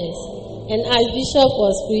 Yes. And as Bishop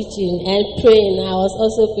was preaching and praying, I was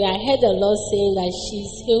also praying. I heard the Lord saying that she's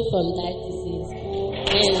healed from that disease.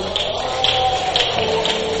 And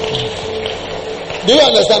do you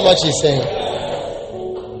understand what she's saying?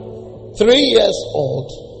 3 years old,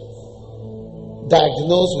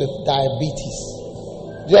 diagnosed with diabetes.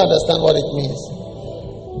 Do you understand what it means?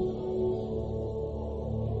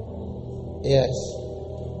 Yes.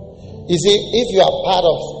 You see, if you are part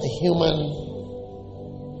of the human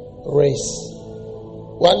race,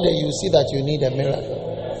 one day you see that you need a miracle.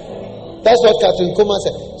 That's what Catherine Kuma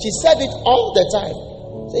said. She said it all the time.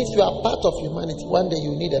 So if you are part of humanity, one day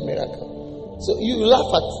you need a miracle. So you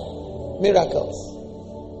laugh at miracles,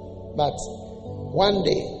 but one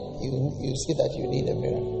day you see that you need a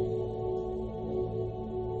miracle.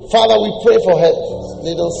 Father, we pray for her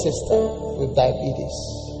little sister with diabetes.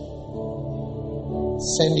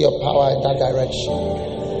 Send your power in that direction.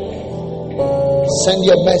 Send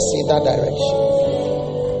your mercy in that direction.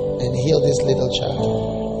 And heal this little child.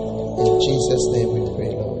 In Jesus' name we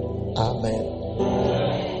pray, Lord. Amen.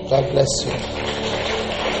 God bless you.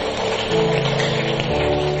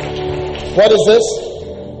 What is this?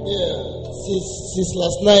 Yeah, since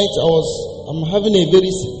last night I'm having a very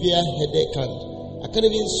severe headache and I can't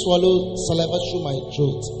even swallow saliva through my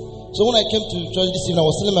throat. So when I came to church this evening, I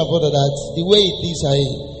was telling my brother that the way it is,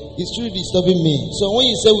 it's really disturbing me. So when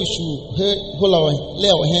you say we should lay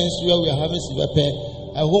our hands where we are having severe pain,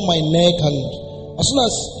 I hold my neck, and as soon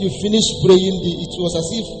as you finish praying, it was as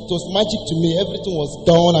if it was magic to me. Everything was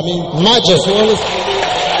gone. I mean, magic. The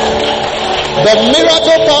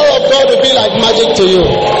miracle power of God will be like magic to you,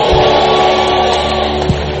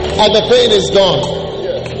 and the pain is gone.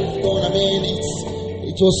 I mean,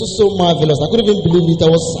 it was so marvelous. I couldn't even believe it.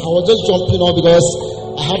 I was just jumping up because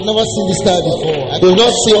I have never seen this type before. You've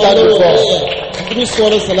not seen that before. I couldn't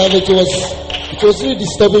swallow saliva. It was really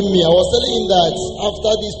disturbing me. I was telling him that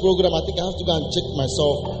after this program, I think I have to go and check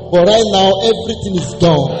myself. But right now, everything is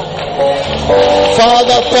gone.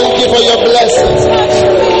 Father, thank you for your blessings.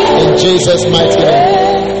 In Jesus' mighty name.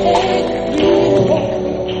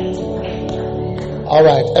 All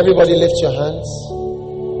right, everybody lift your hands.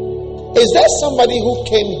 Is there somebody who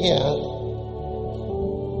came here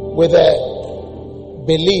with a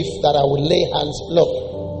belief that I will lay hands? Look,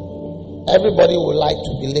 everybody would like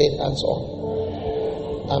to be laid hands on.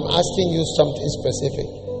 I'm asking you something specific.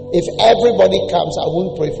 If everybody comes, I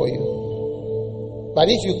won't pray for you.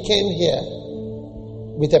 But if you came here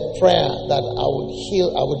with a prayer that I would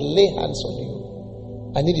heal, I would lay hands on you,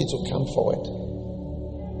 I need you to come forward.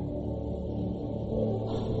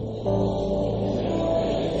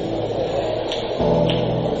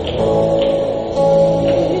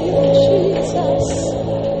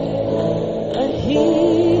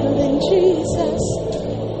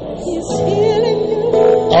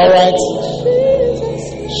 All right.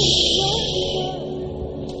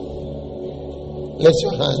 Lift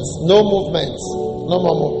your hands. No movements. No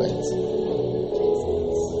more movements.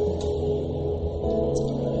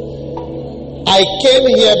 I came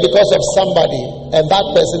here because of somebody, and that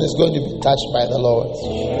person is going to be touched by the Lord.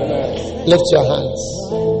 Lift your hands.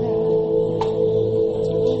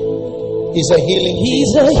 He's a healing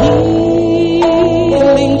Jesus.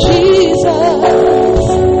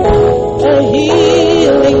 He's a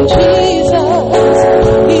healing Jesus.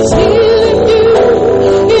 He's healing you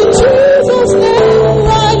in Jesus' name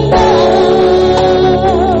right now.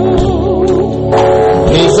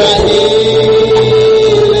 He's a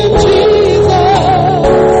healing Jesus.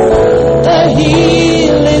 A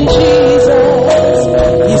healing Jesus.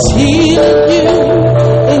 He's healing you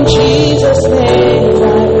in Jesus' name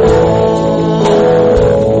right now.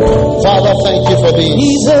 Father,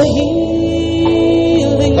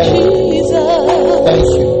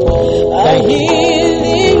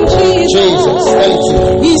 Thank you.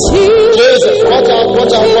 He's healing. Jesus, watch out,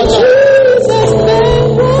 watch out, watch out. Jesus,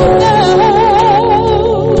 name right now.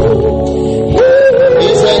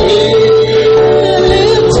 He's a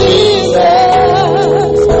healing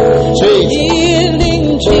Jesus. Healing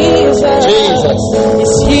Jesus. Jesus.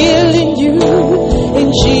 He's healing you in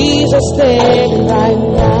Jesus' name right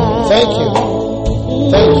now. Thank you.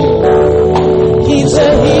 Thank you. He's a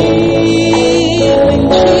healing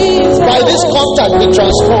Jesus. By this contact, we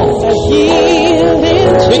transform. A healing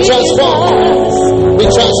We transform. We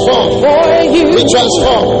transform. We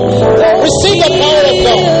transform. Receive the power of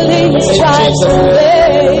God. In Jesus'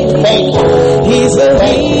 name. Thank you. He's a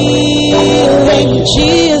healing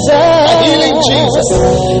Jesus. A healing Jesus. A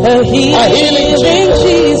healing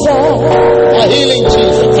Jesus. A healing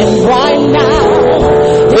Jesus. And right now,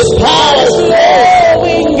 His power is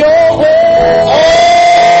flowing your way.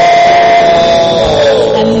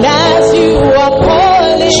 Oh. And as you are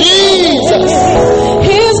calling Jesus.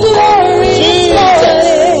 His glory is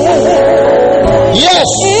falling. Yes.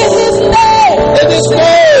 In His name. In His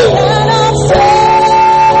name. And I'm saved.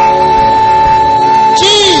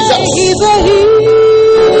 Jesus. He's a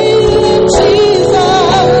healing Jesus.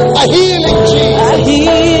 A healing Jesus. A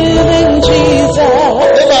healing Jesus.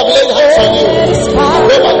 If I've laid hands on you,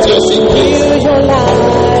 go back to your seat, please. Heal your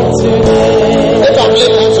life today. If I've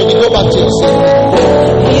laid hands on you, go back to your seat.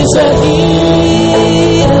 He's a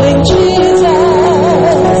healing Jesus.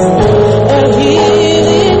 A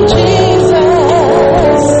healing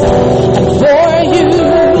Jesus. And for you,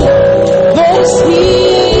 those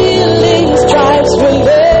healing stripes will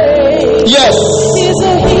lay. Yes. He's a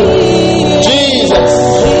healing Jesus.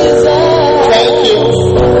 Thank you.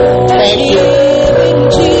 Thank you.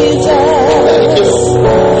 Thank you.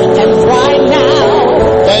 And right now,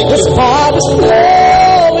 Thank His you. power is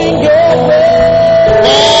flowing your way.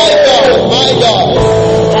 My God. My God.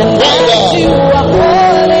 And My as God. you are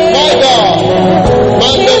calling, My God.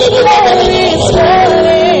 His glory is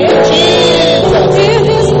falling. Jesus. In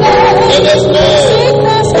His name, In His name.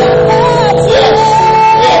 sickness cannot Yes.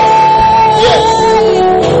 Yes. Yes.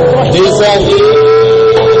 He's a healing.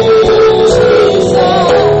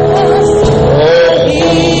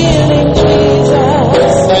 healing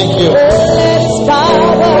Jesus. Thank you. Let His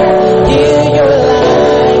power heal your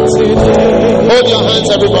life today. Hold your hands,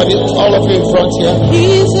 everybody. All of you in front here.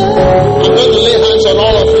 He's a I'm going to lay hands on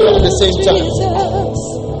all of you at the same time. Jesus.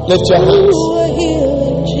 Lift your hands. You are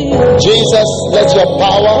healing Jesus. Jesus, let your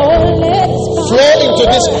power Let His power flow into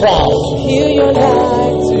this crowd. heal your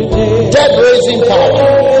life today. Dead raising power.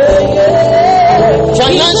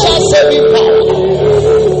 Financial saving power.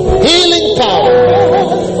 Healing power.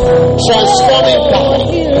 Transforming power.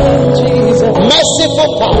 Healing Jesus. Merciful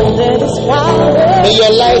power. Let His power May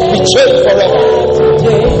your life be changed forever.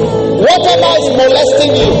 today. Whatever is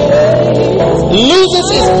molesting you loses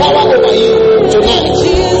its power over you tonight.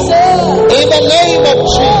 Jesus. In the name of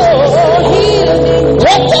Jesus. Healing.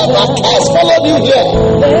 Whatever has followed you here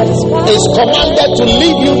Let His power is commanded to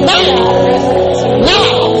leave you now.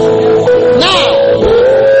 Now. Now.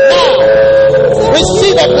 Now.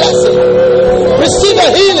 Receive a blessing. Receive a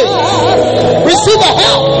healing. Receive a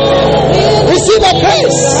help. Receive a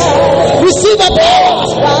grace. Receive a power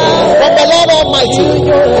from the Lord Almighty.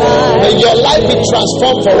 May your life be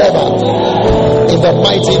transformed forever. In the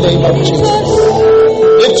mighty name of Jesus.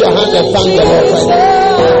 Lift your hand and thank the Lord right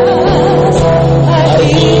now.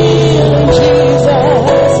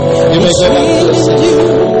 You may go back to your seat.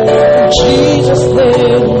 Jesus'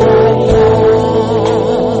 name right now.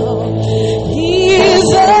 He's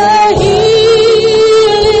a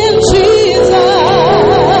healing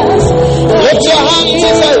Jesus. Lift your hands,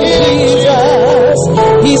 He's a healing Jesus.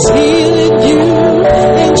 He's healing you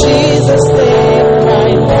in Jesus' name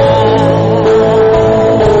right now.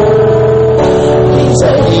 He's a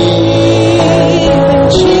healing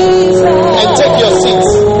Jesus. And take your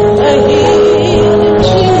seats. A healing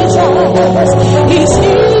Jesus. He's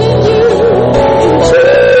healing.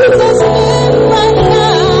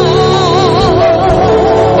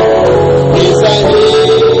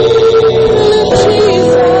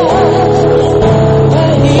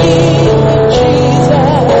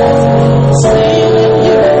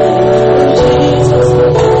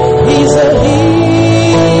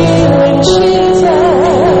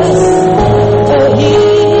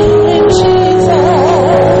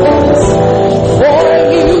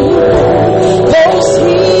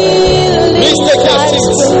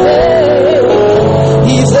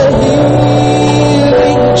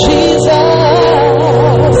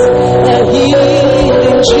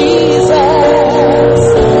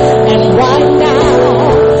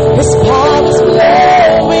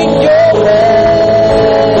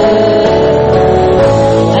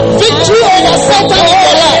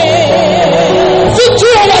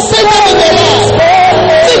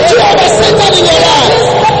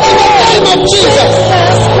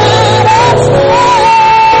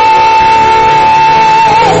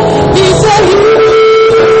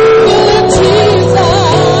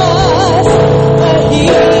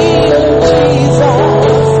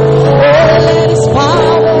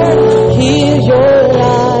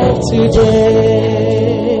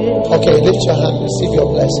 today. Okay, lift your hand, receive your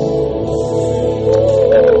blessing.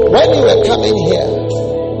 When you were coming here,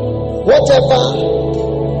 whatever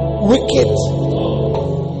wicked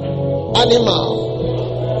animal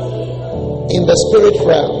in the spirit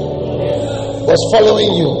realm was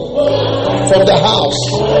following you from the house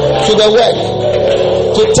to the work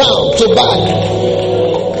to town to back,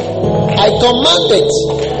 I command it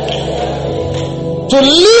to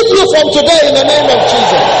leave you from today in the name of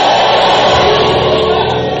Jesus.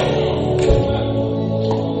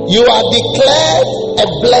 You are declared a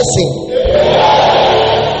blessing.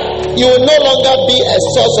 You will no longer be a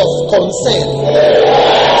source of concern,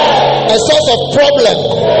 a source of problem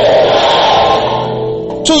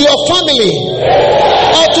to your family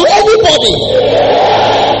or to anybody,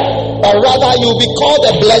 but rather you will be called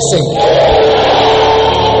a blessing.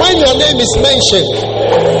 When your name is mentioned,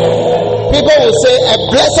 people will say a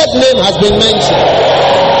blessed name has been mentioned,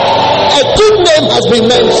 a good name has been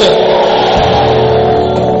mentioned.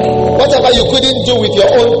 Whatever you couldn't do with your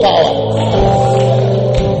own power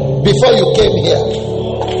before you came here,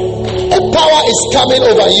 a power is coming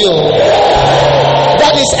over you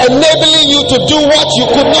that is enabling you to do what you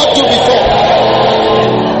could not do before.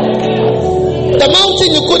 The mountain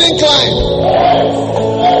you couldn't climb,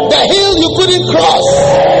 the hill you couldn't cross,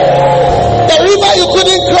 the river you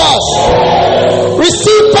couldn't cross,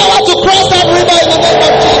 receive power to cross that river in the name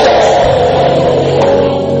of Jesus.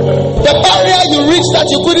 The barrier you reached that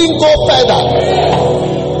you couldn't go further,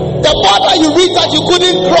 the border you reached that you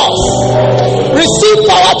couldn't cross, receive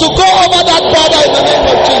power to go over that border in the name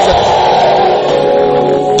of Jesus.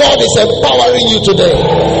 God is empowering you today.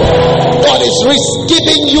 God is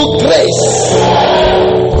giving you grace.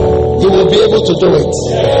 You will be able to do it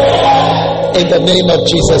in the name of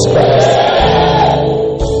Jesus Christ.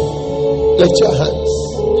 Lift your hands.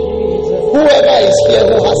 Whoever is here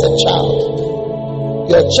who has a child,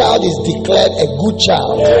 your child is declared a good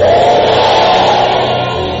child.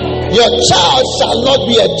 Your child shall not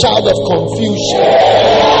be a child of confusion,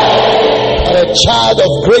 but a child of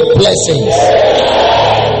great blessings.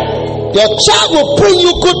 Your child will bring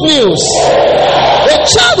you good news. Your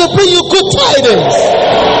child will bring you good tidings.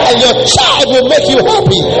 And your child will make you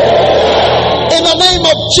happy. In the name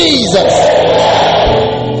of Jesus.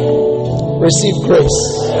 Receive grace.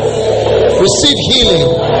 Receive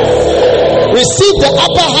healing. Receive the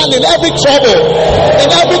upper hand in every trouble,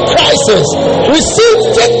 in every crisis. Receive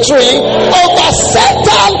victory over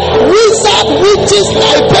Satan, wizard, witches,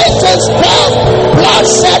 libations, spells,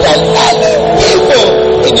 bloodshed, and any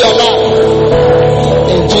evil in your life.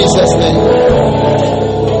 In Jesus' name.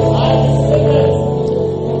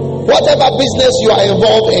 Whatever business you are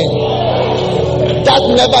involved in that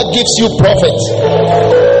never gives you profit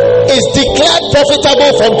is declared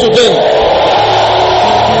profitable from today.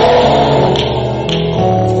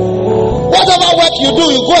 Whatever work you do,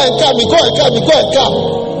 you go and come, you go and come, you go and come,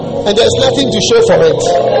 and there's nothing to show for it.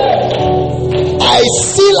 I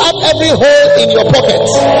seal up every hole in your pocket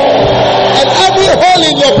and every hole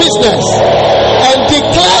in your business and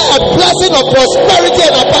declare a blessing of prosperity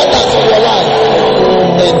and abundance in your life.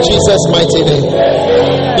 In Jesus' mighty name.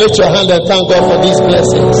 Lift your hand and thank God for these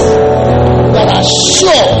blessings that are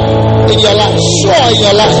sure in your life, sure in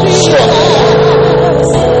your life, sure in your life.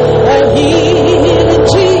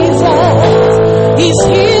 He's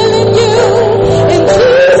healing you in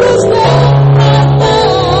Jesus' name.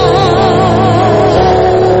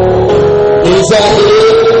 He's a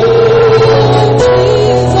healing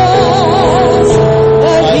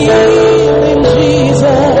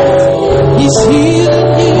Jesus. He's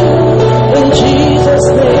healing you in Jesus'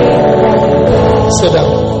 name. Sit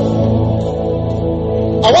down.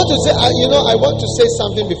 I want to say, I want to say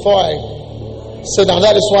something before I sit down.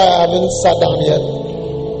 That is why I haven't sat down yet.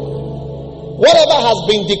 Whatever has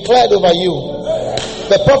been declared over you,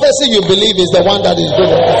 the prophecy you believe is the one that is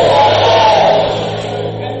doing it.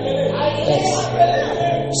 Yes.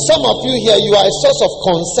 Some of you here, you are a source of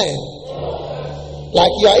concern.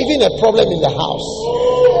 Like you are even a problem in the house.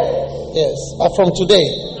 Yes. But from today,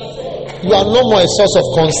 you are no more a source of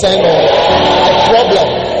concern or a problem.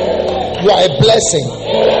 You are a blessing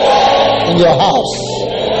in your house.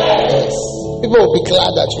 Yes. People will be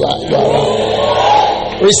glad that you are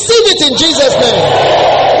around. Receive it in Jesus' name.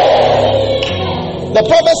 The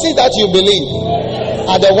prophecy that you believe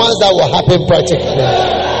are the ones that will happen practically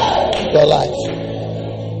in your life.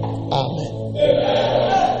 Amen.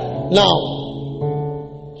 Now,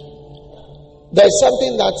 there is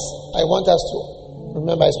something that I want us to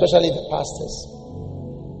remember, especially the pastors.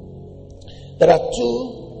 There are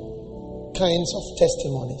two kinds of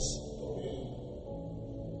testimonies.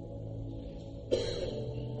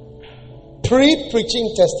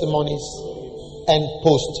 pre-preaching testimonies and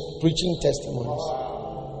post-preaching testimonies.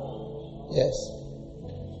 Yes.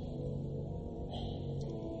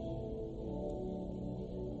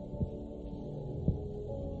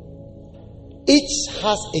 Each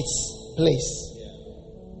has its place.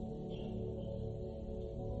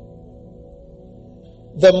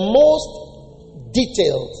 The most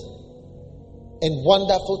detailed and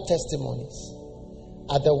wonderful testimonies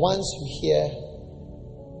are the ones you hear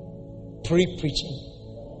pre-preaching.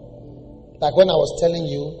 Like when I was telling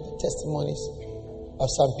you the testimonies of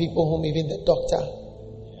some people whom even the doctor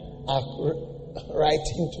are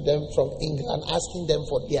writing to them from England, asking them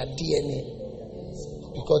for their DNA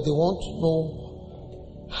because they want to know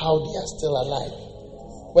how they are still alive,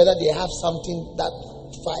 whether they have something that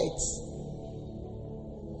fights.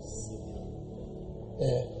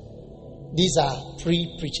 These are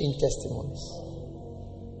pre-preaching testimonies.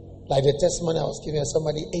 Like the testimony I was giving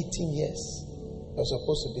somebody 18 years. It was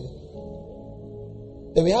supposed to be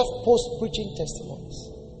there. Then we have post-preaching testimonies.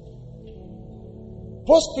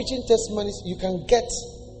 Post-preaching testimonies, you can get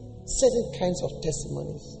certain kinds of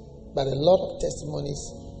testimonies, but a lot of testimonies,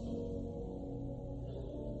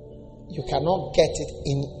 you cannot get it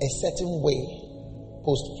in a certain way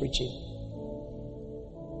post-preaching.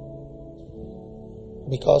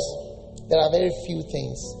 Because there are very few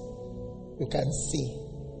things you can see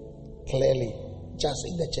clearly just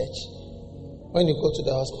in the church. When you go to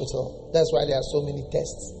the hospital, that's why there are so many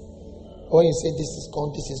tests. When you say this is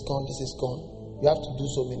gone, this is gone, this is gone, you have to do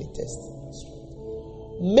so many tests.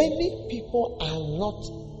 Many people are not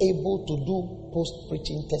able to do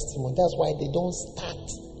post-preaching testimony. That's why they don't start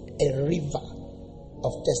a river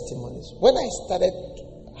of testimonies. When I started to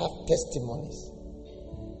have testimonies,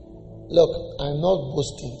 look, I'm not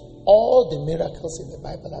boasting. All the miracles in the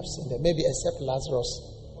Bible I've seen them, maybe except Lazarus.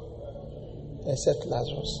 Except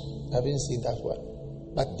Lazarus. I haven't seen that one.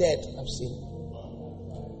 But dead, I've seen.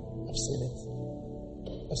 I've seen it.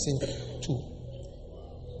 I've seen two.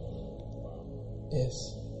 Yes.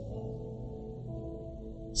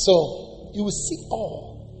 So, you will see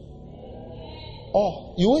all.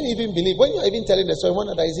 All. You won't even believe. When you're even telling the story,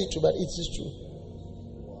 one that is it true, but it is true.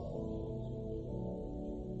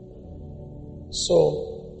 So,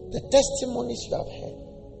 the testimonies you have heard,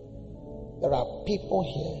 there are people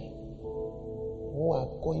here who are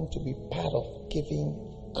going to be part of giving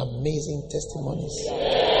amazing testimonies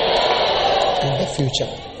in the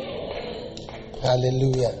future.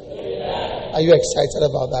 Hallelujah. Are you excited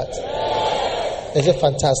about that? Is it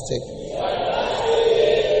fantastic?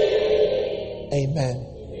 Amen.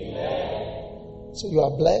 So you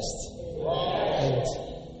are blessed and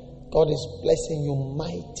God is blessing you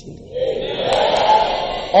mightily.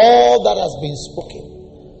 All that has been spoken,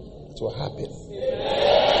 it will happen.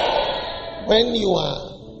 When you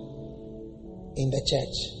are in the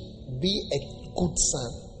church, be a good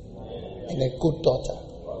son and a good daughter.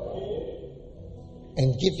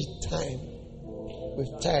 And give it time. With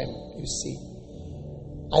time, you see.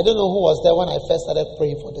 I don't know who was there when I first started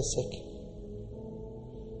praying for the sick.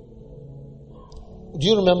 Do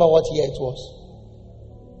you remember what year it was?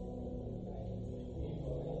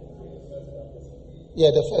 Yeah,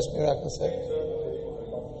 the first miracle service.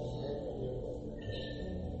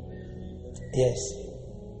 Yes.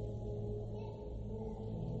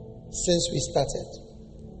 Since we started,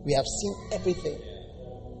 we have seen everything.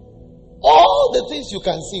 All the things you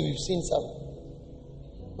can see, we've seen some.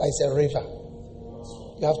 But it's a river.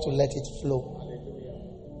 You have to let it flow.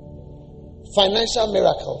 Financial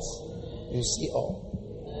miracles, you see all.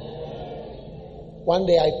 One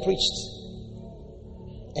day I preached,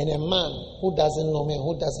 and a man who doesn't know me,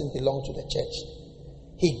 who doesn't belong to the church,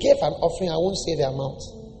 he gave an offering. I won't say the amount.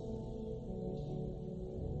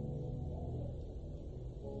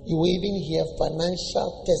 You will even hear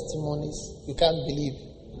financial testimonies. You can't believe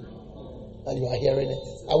that you are hearing it.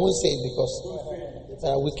 I won't say it because there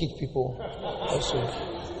are wicked people also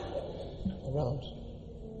around.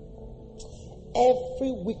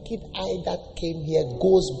 Every wicked eye that came here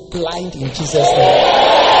goes blind in Jesus' name.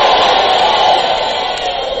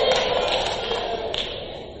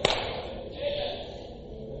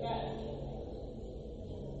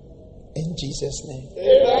 In Jesus' name.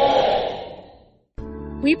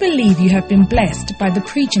 We believe you have been blessed by the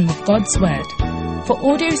preaching of God's Word. For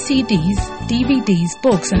audio CDs, DVDs,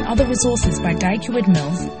 books and other resources by Gbawe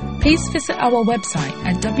Mills, please visit our website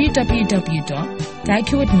at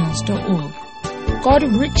www.gbawe.mills.org. God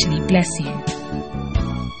richly bless you.